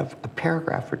 they'll have a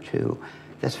paragraph or two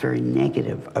that's very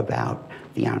negative about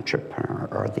the entrepreneur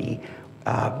or the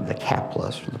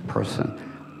capitalist or the person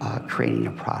creating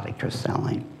a product or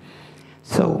selling.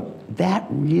 So that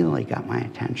really got my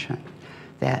attention,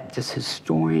 that this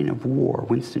historian of war,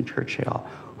 Winston Churchill,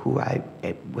 who I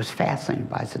was fascinated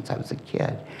by since I was a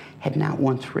kid, had not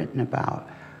once written about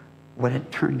what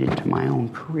had turned into my own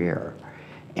career.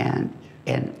 And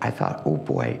I thought, oh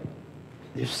boy,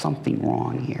 there's something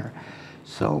wrong here.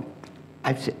 So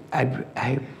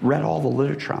I read all the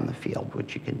literature on the field,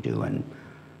 which you can do in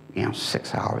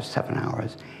 6 hours, 7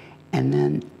 hours. And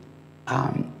then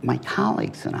my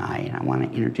colleagues and I want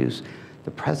to introduce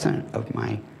the president of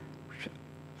my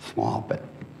small but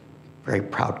very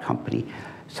proud company,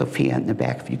 Sophia, in the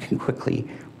back, if you can quickly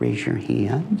raise your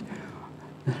hand.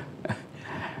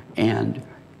 And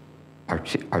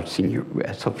our senior,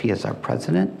 Sophia is our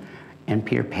president, and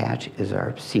Peter Patch is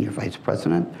our senior vice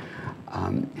president,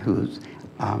 who's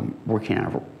working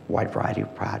on a wide variety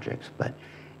of projects, but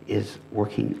is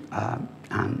working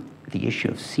on the issue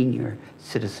of senior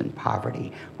citizen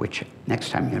poverty, which next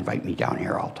time you invite me down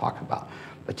here, I'll talk about.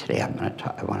 But today I want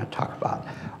to talk about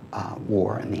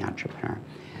war and the entrepreneur.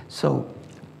 So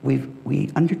we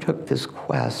undertook this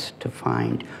quest to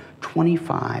find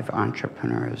 25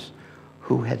 entrepreneurs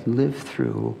who had lived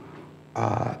through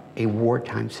a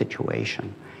wartime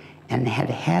situation and had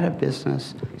had a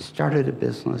business, started a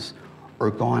business, or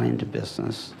gone into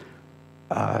business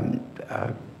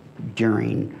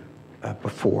during,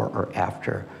 before or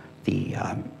after the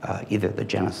either the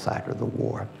genocide or the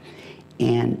war.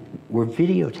 And we're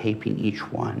videotaping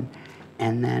each one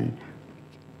and then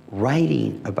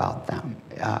writing about them,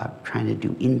 trying to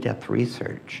do in-depth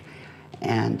research.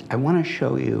 And I want to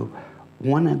show you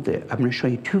I'm going to show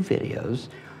you 2 videos,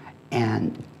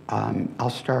 and I'll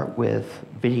start with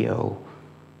video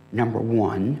number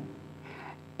 1.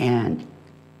 And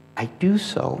I do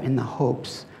so in the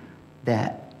hopes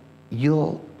that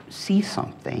you'll see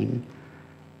something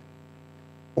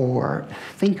or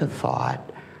think a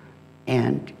thought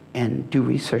and do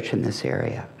research in this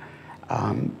area,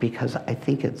 because I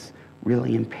think it's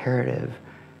really imperative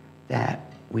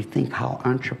that we think how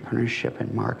entrepreneurship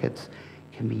and markets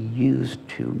can be used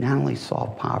to not only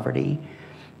solve poverty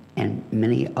and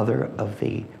many other of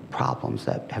the problems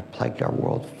that have plagued our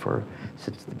world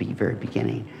since the very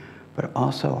beginning, but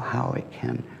also how it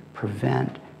can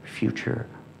prevent future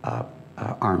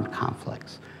armed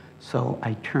conflicts. So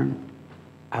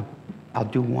I'll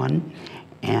do one,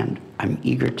 and I'm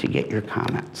eager to get your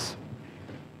comments.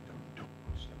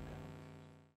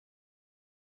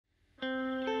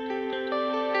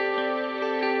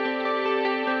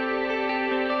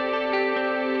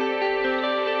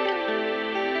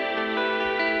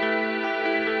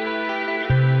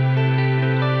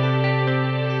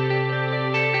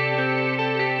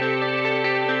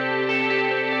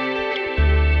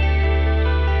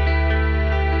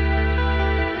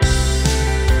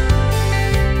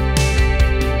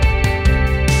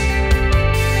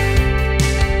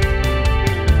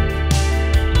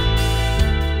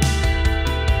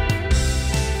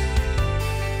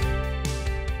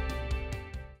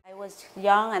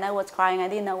 young and I was crying. I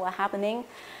didn't know what happening.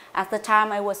 At the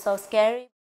time, I was so scary.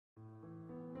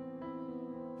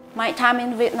 My time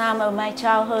in Vietnam, or my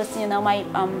childhood, you know,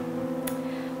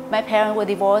 my parents were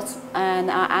divorced,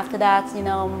 and after that, you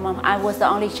know, I was the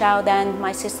only child. Then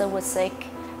my sister was sick,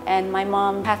 and my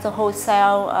mom had a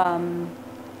wholesale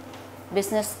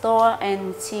business store,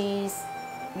 and she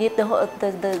give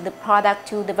the product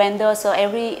to the vendor. So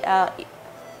every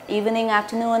evening,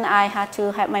 afternoon, I had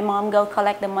to have my mom go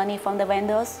collect the money from the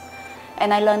vendors,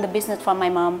 and I learned the business from my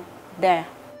mom there.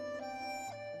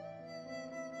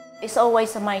 It's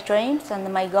always my dreams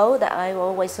and my goal that I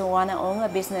always want to own a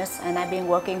business, and I've been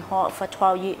working hard for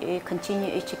 12 years,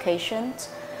 continuing education.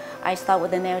 I started with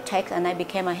the nail tech and I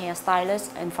became a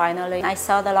hairstylist, and finally I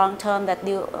saw the long term that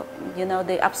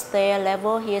the upstairs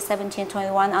level here,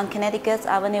 1721 on Connecticut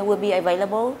Avenue, will be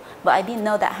available, but I didn't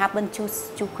know that happened too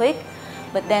quick.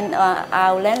 But then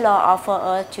our landlord offered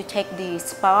us to take the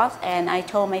spot, and I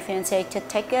told my fiancé to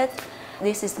take it.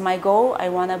 This is my goal. I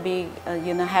want to be,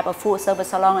 have a full service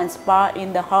salon and spa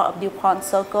in the heart of DuPont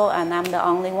Circle, and I'm the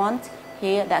only one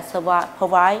here that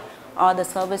provide all the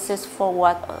services for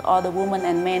what all the women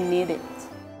and men needed.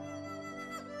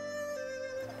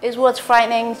 It was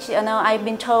frightening. You know, I've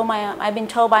been told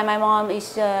by my mom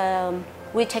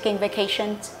we're taking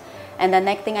vacations, and the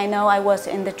next thing I know, I was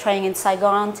in the train in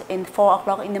Saigon in 4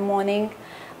 o'clock in the morning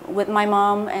with my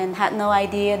mom, and had no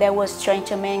idea there was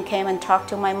stranger men came and talked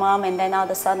to my mom, and then all of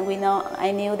a sudden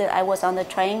I knew that I was on the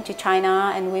train to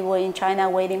China, and we were in China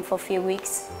waiting for a few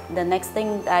weeks. The next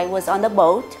thing, I was on the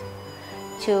boat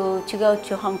to go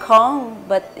to Hong Kong,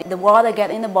 but the water got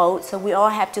in the boat, so we all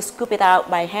have to scoop it out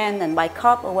by hand and by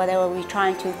cup or whatever we're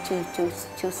trying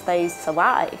to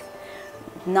survive,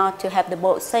 not to have the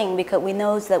boat sink, because we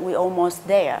know that we're almost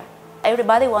there.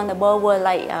 Everybody on the boat were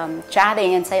like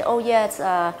chatting and say, oh yes,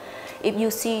 if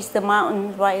you see the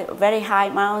mountain, right, very high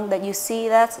mountain, that you see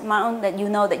that mountain, that you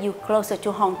know that you're closer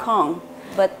to Hong Kong.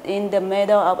 But in the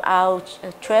middle of our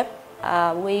trip,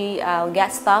 we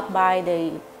got stopped by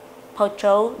the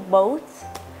patrol boats,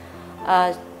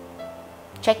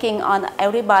 checking on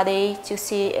everybody to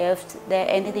see if there's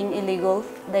anything illegal.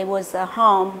 There was a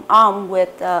armed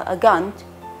with a gun,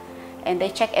 and they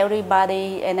check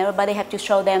everybody, and everybody have to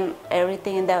show them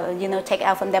everything that, take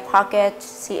out from their pocket,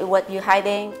 see what you're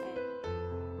hiding.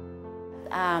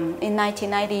 In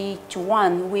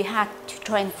 1991, we had to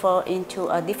transfer into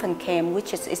a different camp,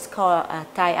 which is called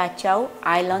Tai Châu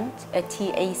Island, a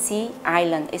TAC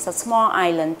Island. It's a small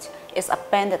island. It's a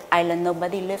abandoned island.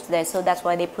 Nobody lives there, so that's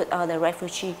why they put all the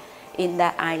refugees in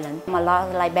that island. A lot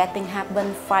of bad things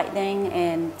happen, fighting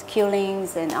and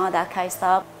killings and all that kind of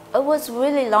stuff. It was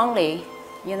really lonely,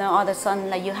 all of a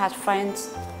sudden, you had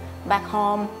friends back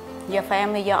home, your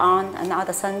family, your aunt, and all of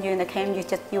a sudden you're in the camp,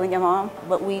 just you and your mom.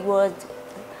 But we were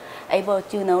able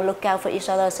to, look out for each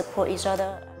other, support each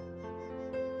other.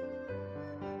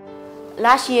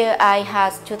 Last year,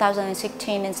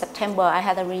 2016 in September, I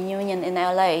had a reunion in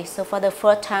LA. So for the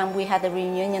first time, we had a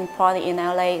reunion party in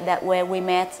LA where we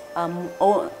met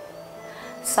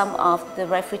some of the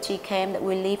refugee camp that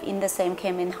we live in the same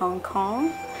camp in Hong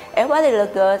Kong. Everybody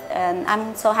looked good, and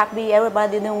I'm so happy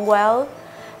everybody doing well.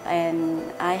 And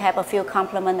I have a few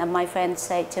compliments, and my friends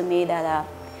say to me that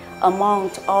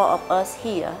among all of us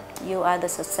here, you are the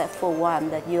successful one,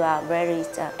 that you are very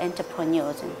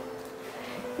entrepreneurs.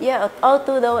 Yeah, all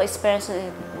through those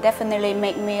experiences definitely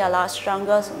make me a lot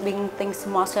stronger, being things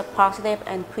more positive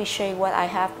and appreciate what I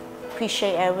have,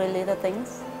 appreciate every little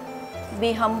things.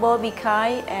 Be humble, be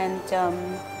kind,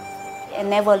 and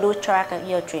never lose track of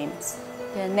your dreams.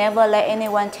 Never let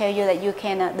anyone tell you that you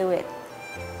cannot do it.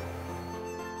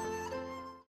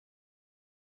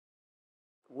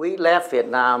 We left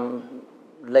Vietnam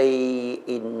late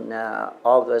in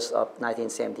August of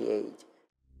 1978.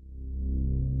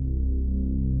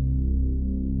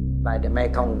 By the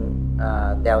Mekong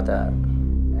Delta.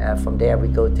 From there we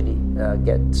go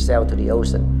to sail to the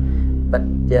ocean.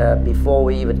 But before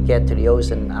we even get to the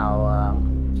ocean, our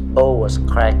boat was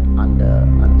cracked on the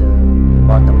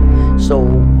bottom. So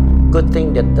good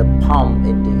thing that the pump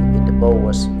in the boat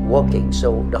was working.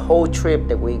 So the whole trip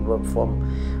that we were from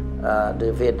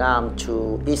the Vietnam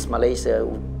to East Malaysia,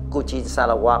 Kuching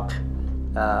Sarawak,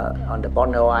 on the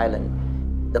Borneo Island,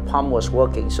 the pump was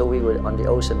working, so we were on the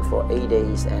ocean for 8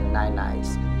 days and 9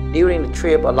 nights. During the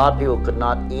trip, a lot of people could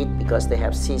not eat because they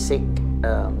have seasick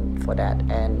for that,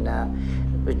 and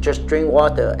we just drink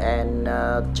water and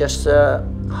just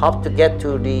hope to get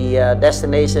to the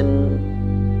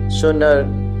destination sooner.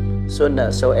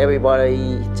 So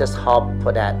everybody just hope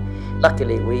for that.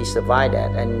 Luckily, we survived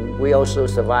that, and we also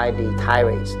survived the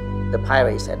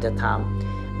pirates at the time.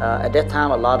 At that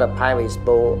time, a lot of pirates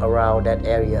go around that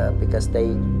area because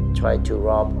they try to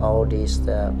rob all these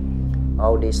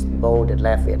boats that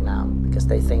left Vietnam because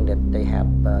they think that they have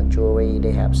jewelry,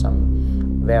 they have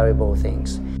some valuable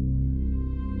things.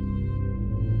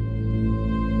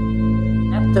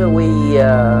 After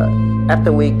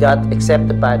we got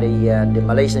accepted by the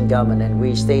Malaysian government and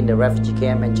we stayed in the refugee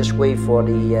camp and just wait for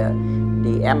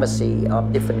the embassy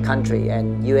of different countries,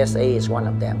 and USA is one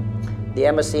of them. The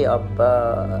embassy of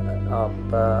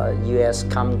US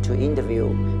come to interview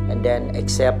and then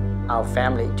accept our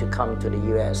family to come to the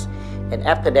US. And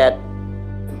after that,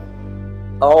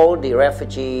 all the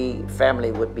refugee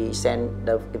family would be sent,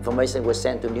 the information was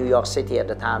sent to New York City at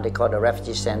the time, they called the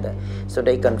Refugee Center. So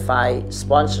they can find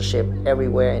sponsorship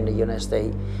everywhere in the United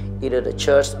States. Either the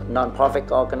church,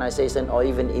 non-profit organization, or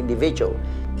even individual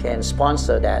can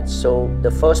sponsor that. So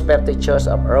the First Baptist Church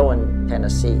of Irwin,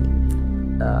 Tennessee,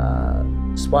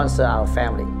 sponsor our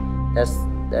family. That's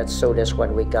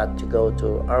when we got to go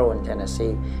to Irwin,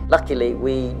 Tennessee. Luckily,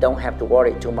 we don't have to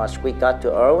worry too much. We got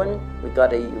to Irwin, we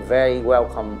got a very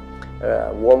welcome,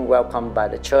 warm welcome by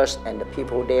the church and the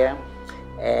people there.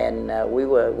 And we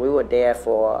were there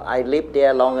I lived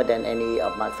there longer than any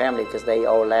of my family because they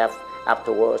all left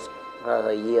afterwards,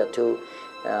 a year or two.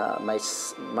 My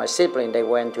sibling, they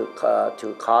went to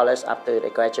college after they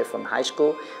graduated from high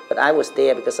school. But I was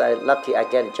there because lucky I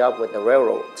get a job with the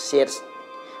railroad,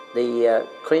 the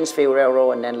Queensfield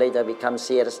Railroad, and then later become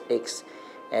CSX.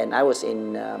 And I was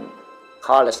in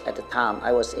college at the time.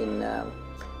 I was in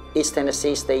East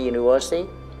Tennessee State University.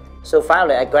 So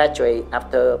finally I graduated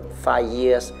after 5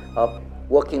 years of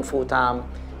working full-time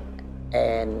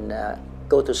and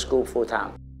go to school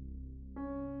full-time.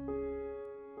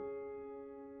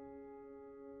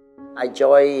 I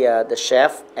joined the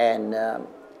chef and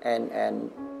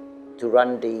to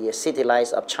run the City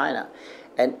Lights of China.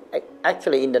 And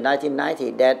actually in the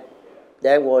 1990s,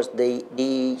 that was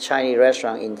the Chinese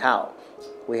restaurant in town.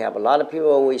 We have a lot of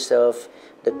people. We serve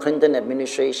the Clinton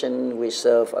administration. We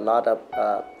serve a lot of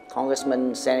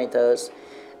congressmen, senators,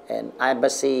 and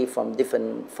embassy from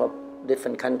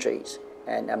different countries,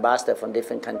 and ambassador from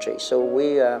different countries. So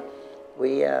we are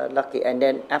lucky. And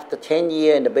then after 10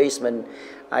 years in the basement,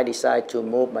 I decided to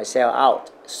move myself out.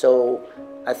 So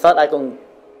I thought I could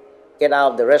get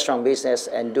out of the restaurant business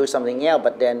and do something else,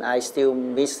 but then I still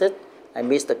miss it. I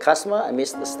miss the customer, I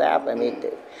miss the staff,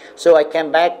 So I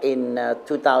came back in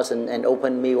 2000 and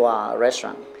opened Miwa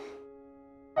restaurant.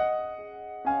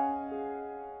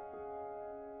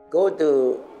 Go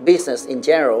to business in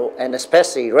general, and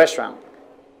especially restaurant.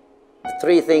 The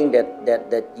three things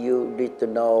that you need to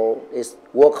know is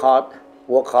work hard,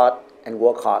 and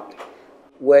work hard.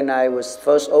 When I was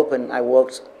first open, I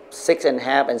worked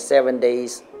 6.5 and 7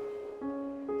 days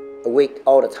a week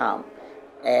all the time.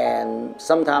 And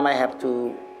sometimes I have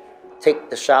to take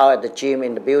the shower at the gym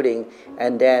in the building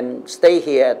and then stay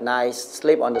here at night,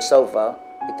 sleep on the sofa,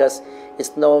 because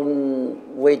it's no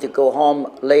way to go home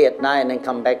late at night and then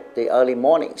come back the early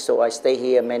morning. So I stay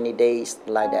here many days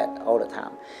like that all the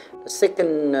time. The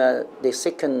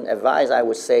second advice I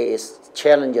would say is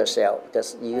challenge yourself,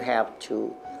 because you have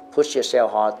to push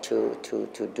yourself hard to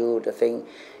do the thing.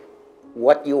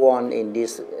 What you want in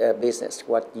this business,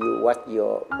 what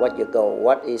your goal,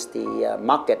 what is the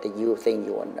market that you think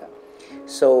you want.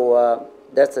 So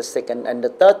that's the second. And the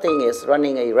third thing is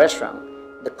running a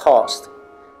restaurant, the cost.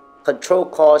 Control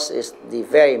cost is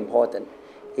very important.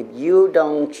 If you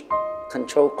don't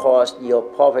control cost, your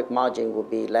profit margin will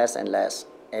be less and less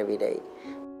every day.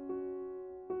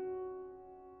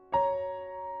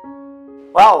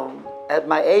 Well, at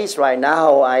my age right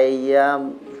now, I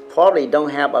probably don't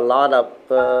have a lot of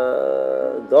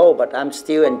goal, but I'm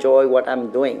still enjoy what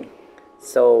I'm doing.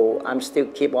 So I'm still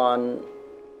keep on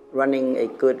running a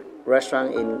good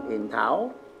restaurant in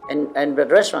town. And the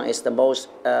restaurant is the most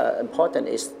important.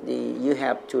 Is you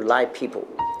have to like people,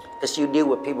 because you deal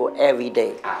with people every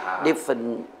day,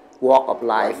 different walk of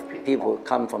life. People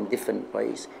come from different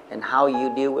ways, and how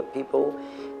you deal with people,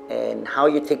 and how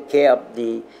you take care of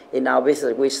in our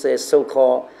business we say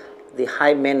so-called the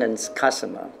high maintenance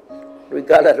customer.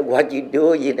 Regardless of what you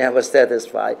do, you're never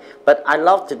satisfied. But I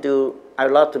love to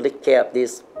take care of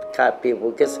these kind of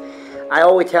people, because I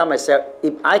always tell myself,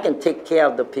 if I can take care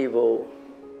of the people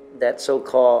that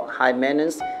so-called high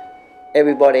maintenance,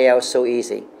 everybody else so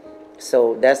easy.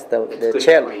 So that's the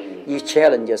challenge. You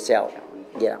challenge yourself,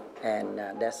 yeah, and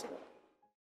that's.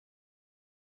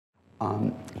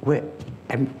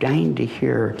 I'm dying to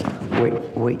hear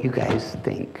what you guys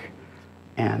think,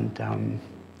 and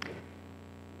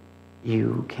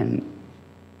you can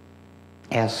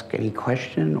ask any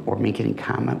question or make any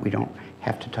comment. We don't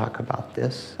have to talk about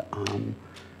this,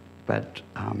 but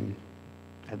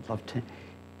I'd love to.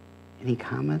 Any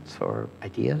comments or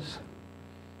ideas?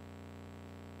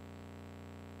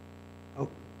 Oh,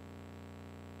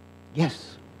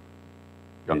 yes,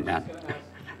 young man.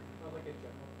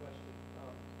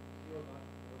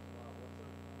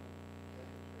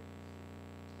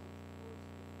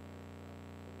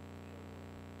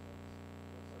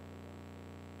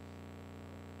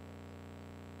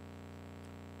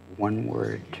 One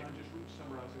word.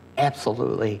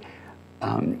 Absolutely.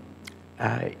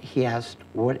 He asked,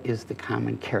 what is the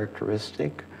common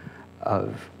characteristic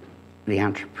of the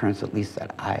entrepreneurs, at least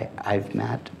that I've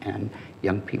met, and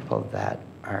young people that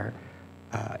are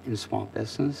in small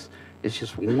business? It's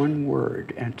just one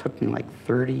word, and it took me like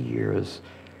 30 years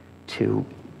to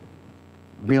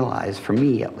realize, for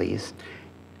me at least,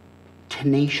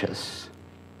 tenacious.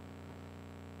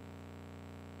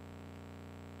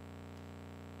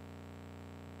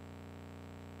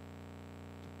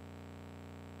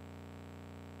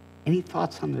 Any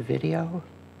thoughts on the video?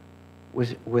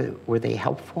 Were they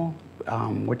helpful?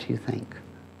 What do you think?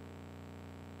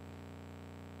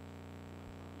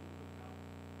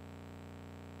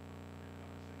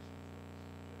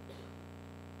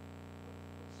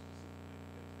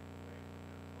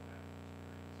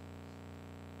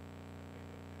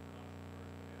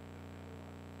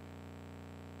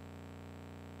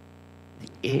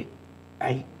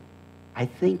 I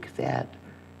think that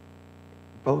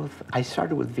both, I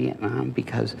started with Vietnam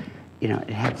because, you know, it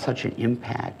had such an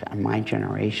impact on my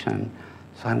generation.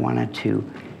 So I wanted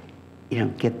to, you know,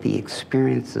 get the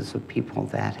experiences of people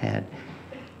that had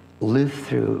lived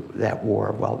through that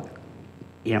war while,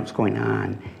 you know, it's going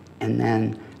on, and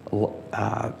then,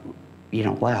 you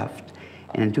know, left.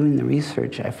 And in doing the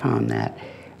research, I found that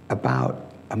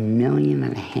about 1.5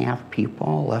 million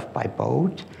people left by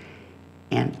boat,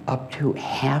 and up to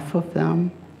half of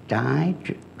them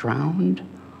died, drowned,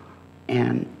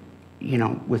 and, you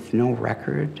know, with no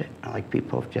record, like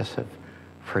people have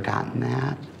forgotten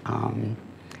that.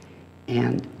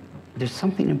 And there's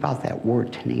something about that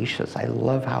word tenacious. I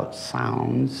love how it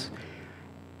sounds.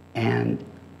 And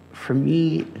for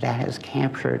me, that has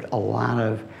captured a lot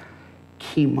of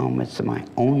key moments in my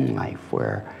own life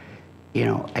where, you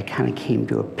know, I kind of came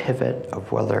to a pivot of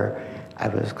whether I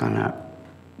was gonna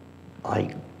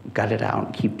like gut it out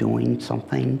and keep doing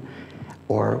something,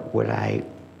 or would I,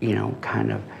 you know,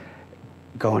 kind of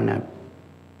go in a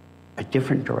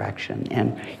different direction.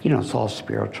 And, you know, it's all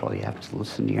spiritual. You have to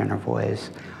listen to your inner voice.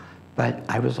 But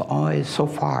I was always, so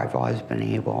far, I've always been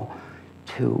able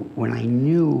to, when I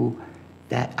knew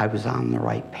that I was on the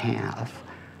right path,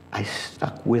 I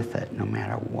stuck with it no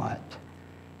matter what.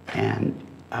 And,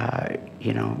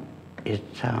 you know,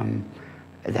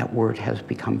 that word has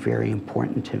become very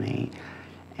important to me.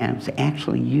 And it's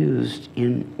actually used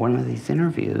in one of these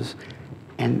interviews,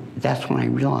 and that's when I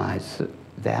realized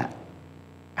that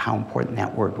how important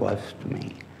that word was to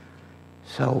me.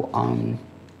 So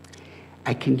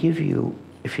I can give you,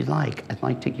 if you'd like, I'd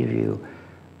like to give you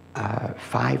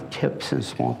 5 tips in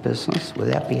small business. Would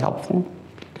that be helpful?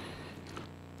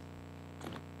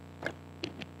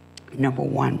 Number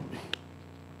 1,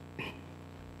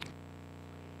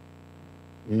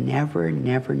 never,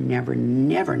 never, never,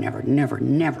 never, never, never,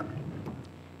 never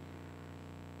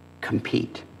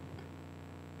compete.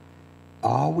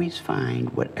 Always find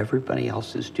what everybody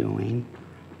else is doing,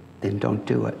 then don't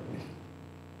do it.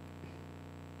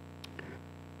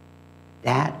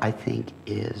 That, I think,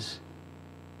 is,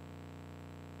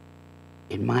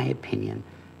 in my opinion,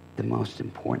 the most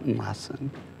important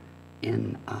lesson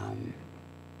in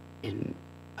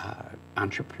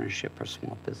entrepreneurship or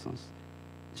small business,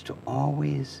 is to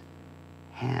always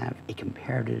have a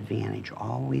comparative advantage,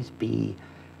 always be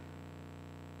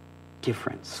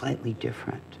different, slightly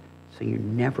different, so you're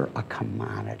never a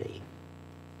commodity.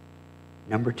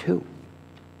 Number 2,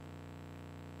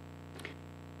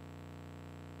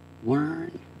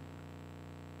 learn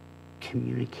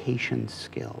communication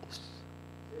skills.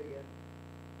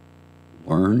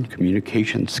 Learn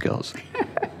communication skills.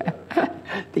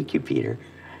 Thank you, Peter.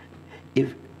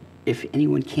 If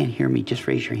anyone can't hear me, just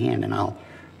raise your hand and I'll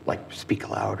speak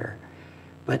louder.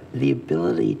 But the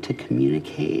ability to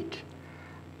communicate,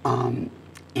 and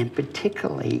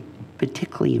particularly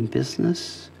in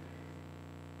business,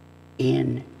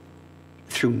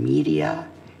 through media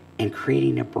and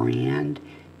creating a brand,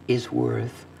 is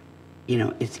worth,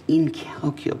 it's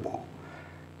incalculable.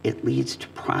 It leads to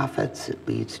profits. It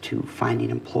leads to finding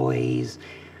employees.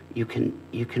 You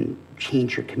can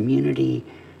change your community,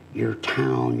 your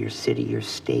town, your city, your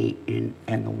state,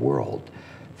 and the world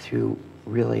through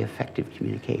really effective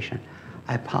communication.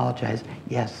 I apologize.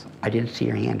 Yes, I didn't see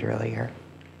your hand earlier.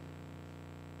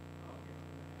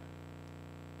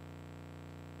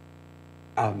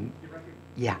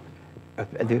 Yeah,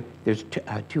 there's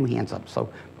two hands up,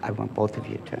 so I want both of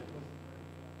you to.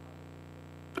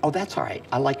 Oh, that's all right.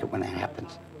 I like it when that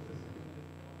happens.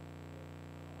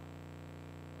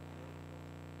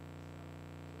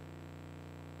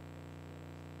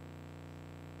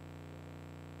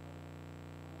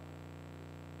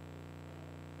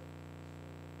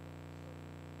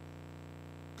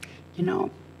 You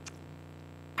know,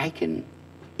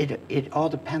 it all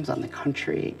depends on the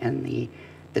country and the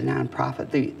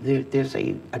nonprofit. There's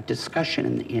a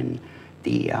discussion in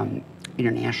the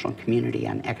international community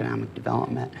on economic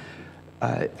development.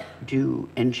 Do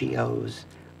NGOs,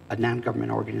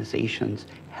 non-government organizations,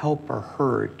 help or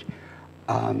hurt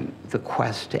the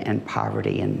quest to end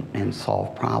poverty and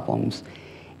solve problems?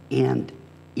 And,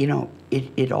 you know,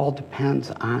 it all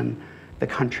depends on the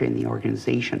country and the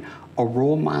organization. A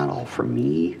role model for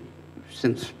me,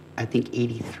 since I think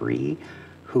 '83,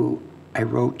 who I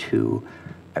wrote to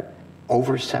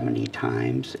over 70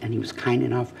 times, and he was kind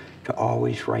enough to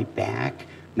always write back,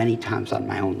 many times on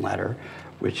my own letter,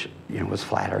 which, you know, was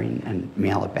flattering, and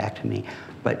mail it back to me.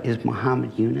 But is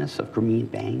Muhammad Yunus of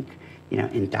Grameen Bank, you know,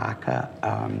 in Dhaka,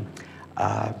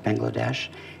 Bangladesh.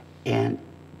 And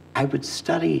I would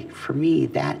study, for me,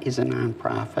 that is a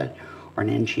nonprofit or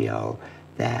an NGO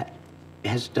that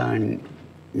has done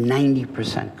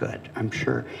 90% good. I'm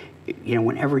sure, you know,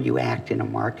 whenever you act in a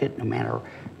market, no matter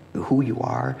who you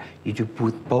are, you do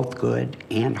both good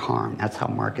and harm. That's how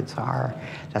markets are.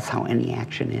 That's how any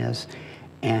action is.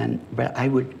 But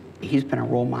he's been a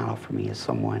role model for me as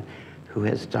someone who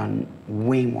has done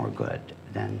way more good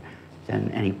than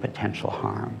any potential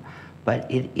harm. But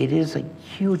it is a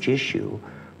huge issue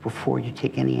before you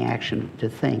take any action to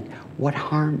think, what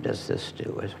harm does this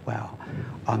do as well?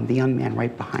 The young man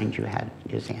right behind you had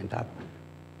his hand up.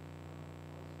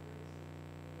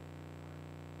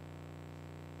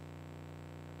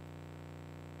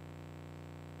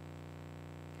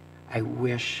 I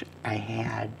wish I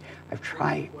had. I've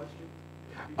tried.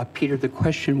 Peter, the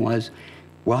question was,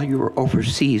 while you were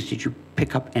overseas, did you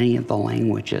pick up any of the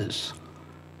languages?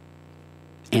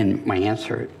 And my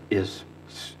answer is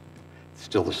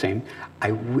still the same.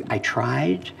 I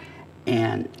tried,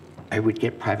 and I would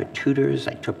get private tutors.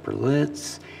 I took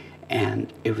Berlitz,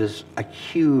 and it was a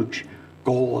huge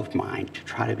goal of mine to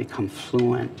try to become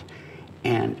fluent,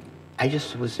 and I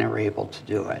just was never able to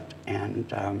do it.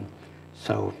 And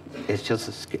so it's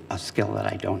just a skill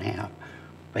that I don't have.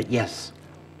 But yes.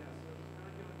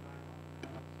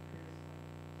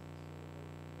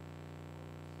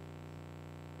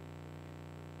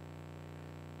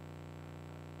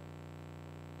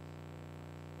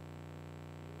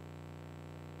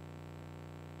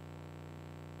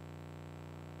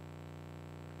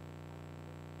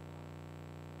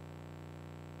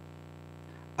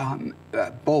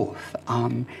 Both.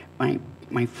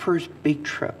 My first big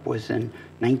trip was in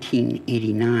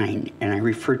 1989, and I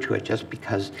refer to it just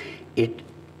because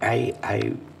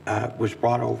I was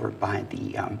brought over by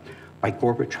by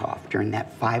Gorbachev during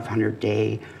that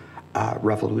 500-day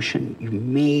revolution. You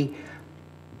may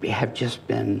have just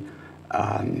been,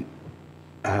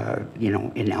 you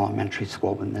know, in elementary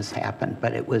school when this happened,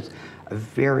 but it was a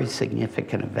very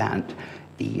significant event.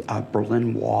 The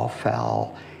Berlin Wall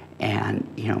fell. And,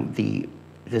 you know,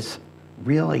 this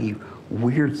really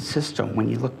weird system, when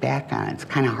you look back on it, it's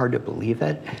kind of hard to believe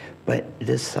it, but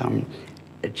this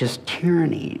just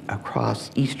tyranny across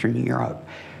Eastern Europe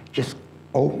just,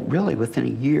 really within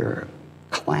a year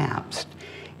collapsed.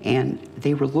 And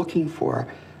they were looking for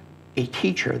a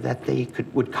teacher that they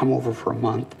would come over for a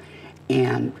month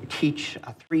and teach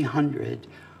 300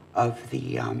 of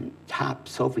the top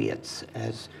Soviets,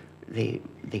 as they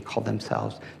call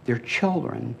themselves, their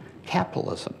children,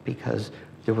 capitalism, because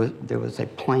there was a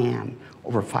plan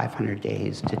over 500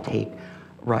 days to take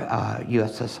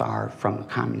USSR from a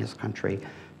communist country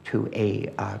to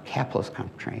a capitalist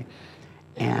country.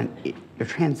 And the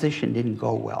transition didn't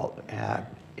go well.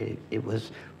 It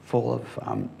was full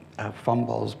of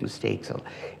fumbles, mistakes,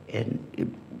 and it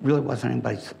really wasn't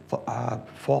anybody's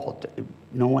fault.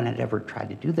 No one had ever tried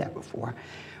to do that before.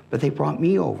 But they brought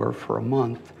me over for a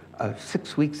month,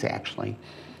 6 weeks actually,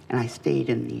 and I stayed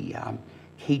in the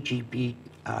KGB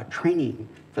training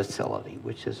facility,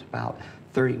 which is about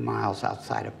 30 miles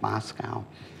outside of Moscow.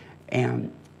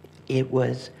 And it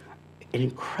was an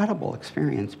incredible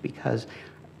experience because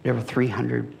there were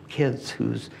 300 kids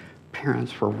whose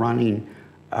parents were running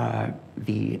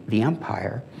the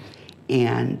empire.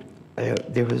 And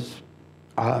there was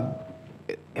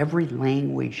every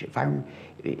language,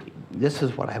 this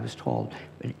is what I was told,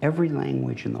 but every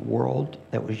language in the world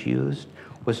that was used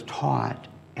was taught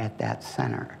at that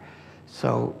center.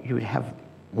 So you would have,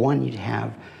 one, you'd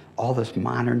have all this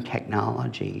modern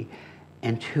technology,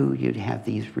 and two, you'd have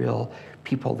these real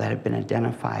people that have been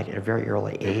identified at a very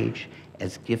early age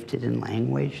as gifted in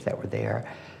language that were there.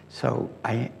 So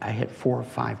I had 4 or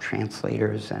 5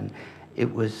 translators, and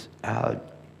it was,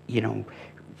 you know,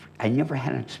 I never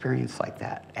had an experience like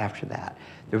that after that.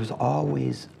 There was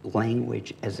always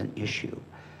language as an issue.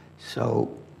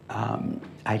 So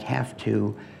I'd have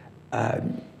to,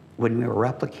 when we were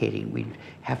replicating, we'd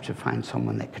have to find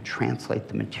someone that could translate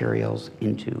the materials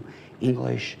into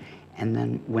English. And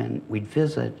then when we'd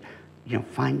visit, you know,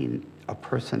 finding a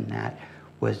person that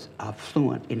was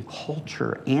fluent in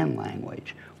culture and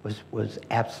language was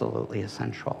absolutely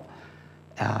essential.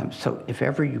 So if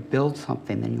ever you build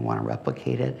something, then you want to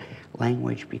replicate it,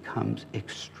 language becomes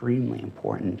extremely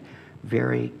important.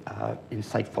 Very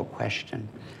insightful question.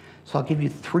 So I'll give you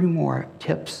 3 more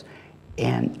tips.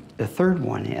 And the third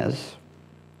one is,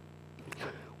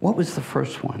 what was the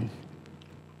first one?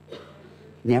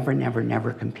 Never, never,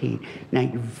 never compete. Now,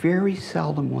 you very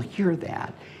seldom will hear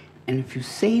that. And if you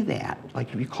say that,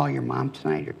 like if you call your mom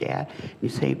tonight or dad, you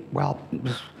say, well,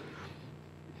 this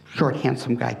short,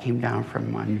 handsome guy came down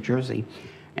from New Jersey,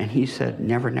 and he said,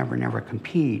 never, never, never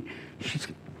compete.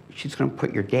 She's going to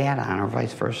put your dad on, or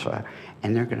vice versa,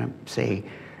 and they're going to say,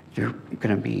 they're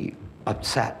going to be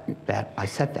upset that I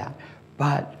said that.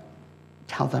 But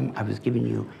tell them I was giving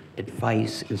you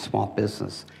advice in small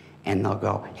business, and they'll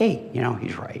go, hey, you know,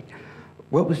 he's right.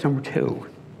 What was number 2?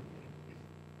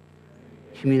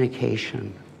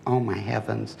 Communication. Oh my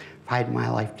heavens, if I had my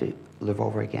life to live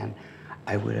over again,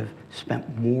 I would have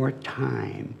spent more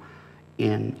time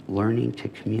in learning to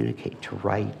communicate, to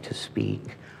write, to speak.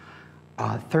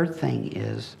 Third thing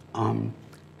is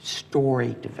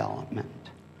story development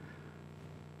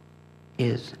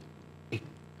is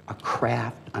a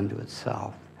craft unto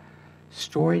itself.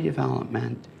 Story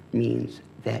development means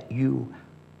that you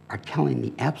are telling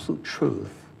the absolute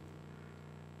truth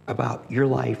about your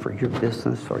life or your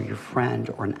business or your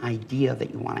friend or an idea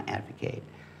that you want to advocate.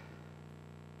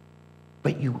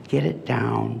 But you get it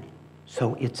down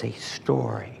so it's a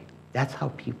story. That's how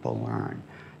people learn.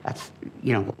 That's,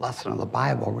 you know, the lesson of the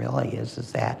Bible really is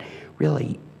that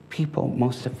really people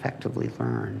most effectively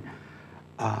learn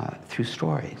through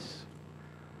stories.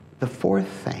 The fourth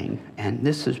thing, and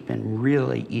this has been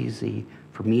really easy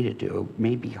for me to do,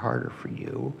 maybe harder for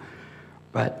you,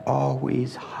 but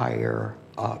always hire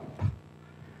up.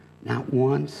 Not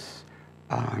once,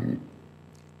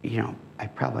 you know, I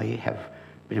probably have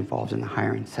been involved in the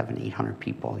hiring 700, 800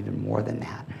 people, even more than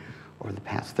that, over the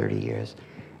past 30 years.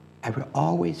 I would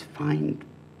always find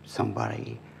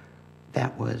somebody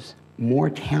that was more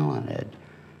talented,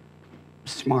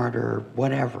 smarter,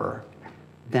 whatever,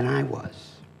 than I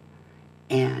was.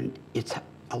 And it's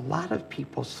a lot of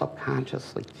people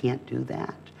subconsciously can't do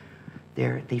that.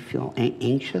 They feel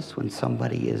anxious when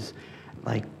somebody is,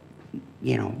 like,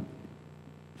 you know,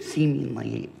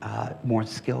 seemingly more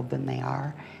skilled than they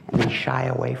are, and they shy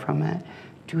away from it.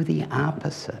 Do the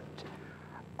opposite.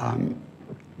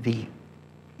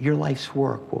 Your life's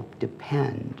work will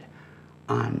depend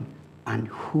on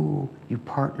who you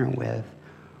partner with,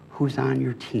 who's on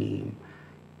your team.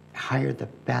 Hire the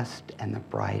best and the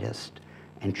brightest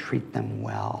and treat them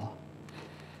well.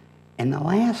 And the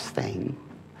last thing,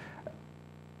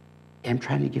 I'm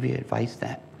trying to give you advice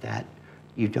that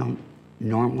you don't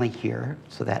normally hear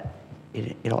so that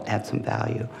it'll add some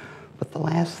value. But the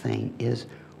last thing is,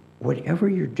 whatever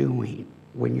you're doing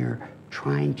when you're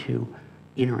trying to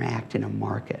interact in a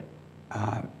market,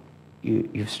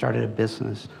 you've started a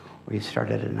business, or you've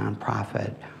started a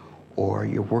nonprofit, or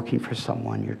you're working for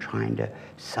someone, you're trying to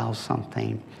sell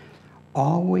something,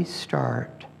 always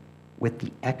start with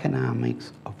the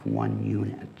economics of one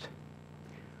unit.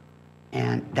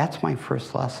 And that's my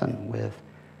first lesson with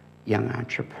young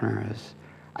entrepreneurs.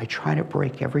 I try to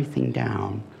break everything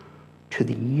down to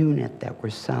the unit that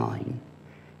we're selling.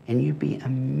 And you'd be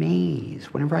amazed.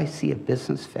 Whenever I see a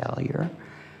business failure,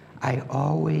 I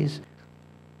always,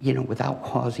 you know, without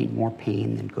causing more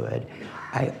pain than good,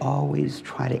 I always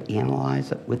try to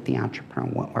analyze it with the entrepreneur,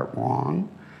 what went wrong.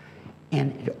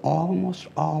 And it almost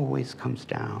always comes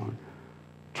down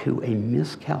to a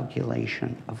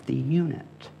miscalculation of the unit.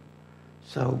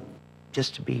 So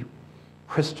just to be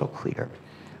crystal clear,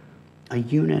 a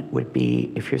unit would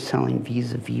be, if you're selling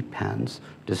vis-a-vis pens,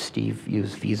 does Steve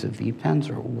use vis-a-vis pens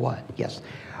or what? Yes.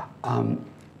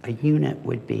 A unit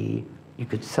would be, you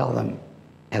could sell them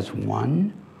as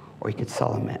one, or you could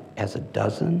sell them as a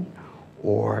dozen,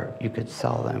 or you could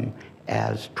sell them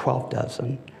as 12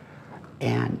 dozen.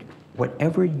 And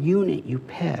whatever unit you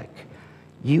pick,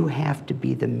 you have to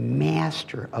be the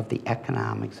master of the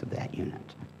economics of that unit.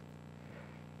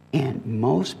 And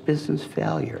most business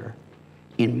failure,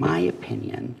 in my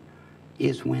opinion,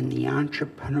 is when the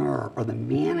entrepreneur or the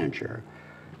manager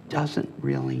doesn't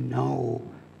really know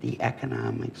the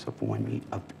economics of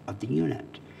of the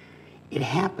unit. It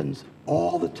happens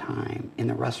all the time in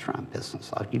the restaurant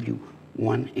business. I'll give you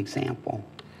one example.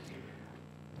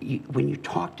 When you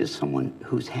talk to someone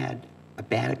who's had a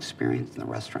bad experience in the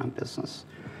restaurant business,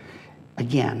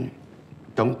 again,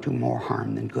 don't do more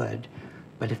harm than good,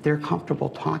 but if they're comfortable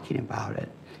talking about it,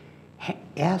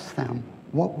 ask them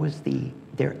what was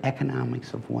their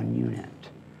economics of one unit.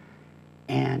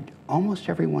 And almost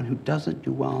everyone who doesn't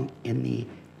do well in the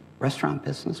restaurant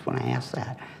business, when I ask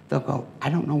that, they'll go, I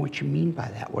don't know what you mean by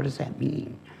that. What does that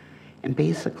mean? And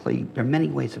basically, there are many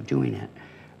ways of doing it,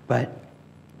 but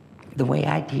the way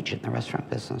I teach it in the restaurant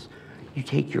business, you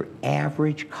take your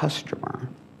average customer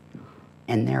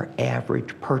and their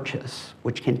average purchase,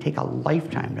 which can take a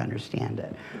lifetime to understand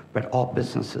it, but all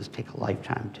businesses take a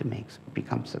lifetime to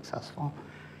become successful.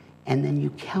 And then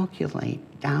you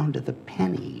calculate down to the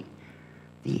penny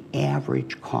the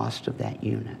average cost of that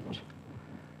unit.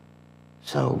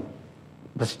 So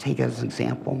let's take as an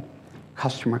example,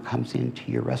 customer comes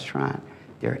into your restaurant,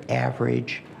 their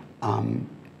average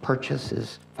purchase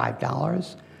is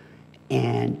 $5,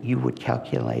 and you would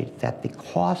calculate that the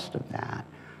cost of that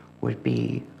would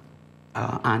be,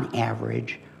 on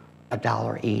average,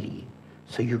 $1.80.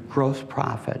 So your gross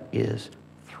profit is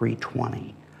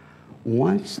 $3.20.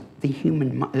 Once the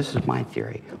human, this is my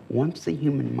theory, once the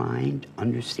human mind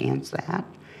understands that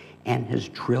and has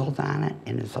drilled on it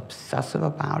and is obsessive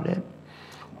about it,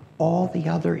 all the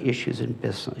other issues in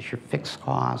business, your fixed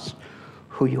costs,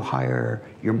 who you hire,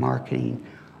 your marketing,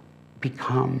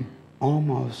 become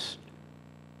almost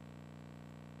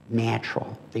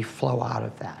natural. They flow out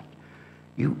of that.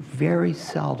 You very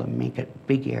seldom make a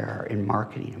big error in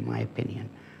marketing, in my opinion,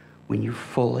 when you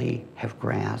fully have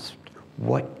grasped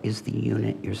what is the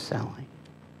unit you're selling.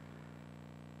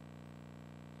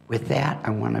 With that, I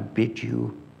want to bid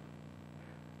you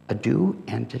adieu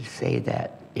and to say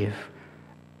that if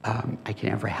I can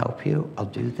ever help you, I'll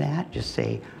do that. Just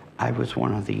say, I was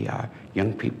one of the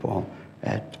young people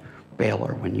at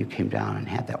Baylor when you came down and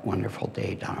had that wonderful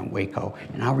day down in Waco,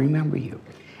 and I'll remember you.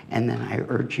 And then I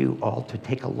urge you all to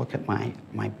take a look at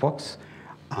my books,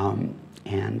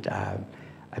 and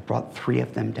I brought 3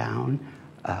 of them down,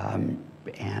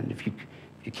 and if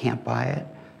you can't buy it,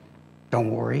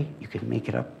 don't worry, you can make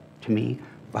it up to me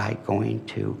by going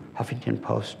to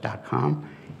HuffingtonPost.com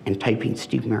and typing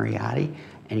Steve Mariotti,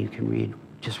 and you can read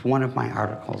just one of my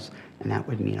articles, and that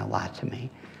would mean a lot to me.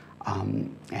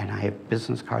 And I have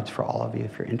business cards for all of you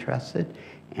if you're interested,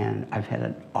 and I've had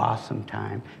an awesome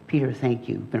time. Peter, thank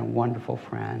you. You've been a wonderful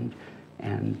friend,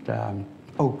 and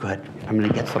oh good, I'm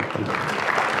gonna get something.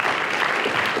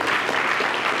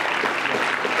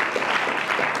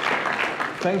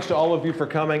 Thanks to all of you for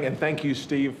coming, and thank you,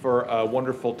 Steve, for a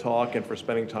wonderful talk and for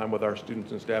spending time with our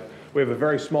students and staff. We have a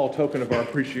very small token of our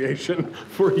appreciation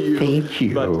for you. Thank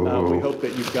you. But we hope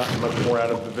that you've gotten much more out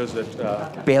of the visit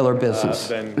Baylor business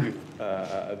than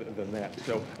that.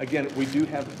 So again, we do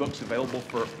have books available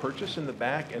for purchase in the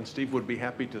back, and Steve would be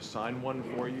happy to sign one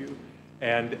for you.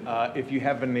 And if you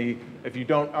have if you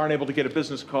aren't able to get a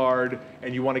business card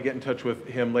and you want to get in touch with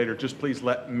him later, just please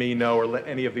let me know or let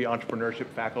any of the entrepreneurship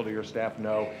faculty or staff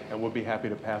know, and we'll be happy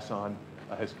to pass on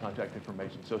his contact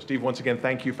information. So Steve, once again,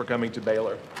 thank you for coming to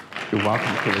Baylor. You're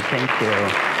welcome, Peter. Thank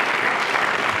you.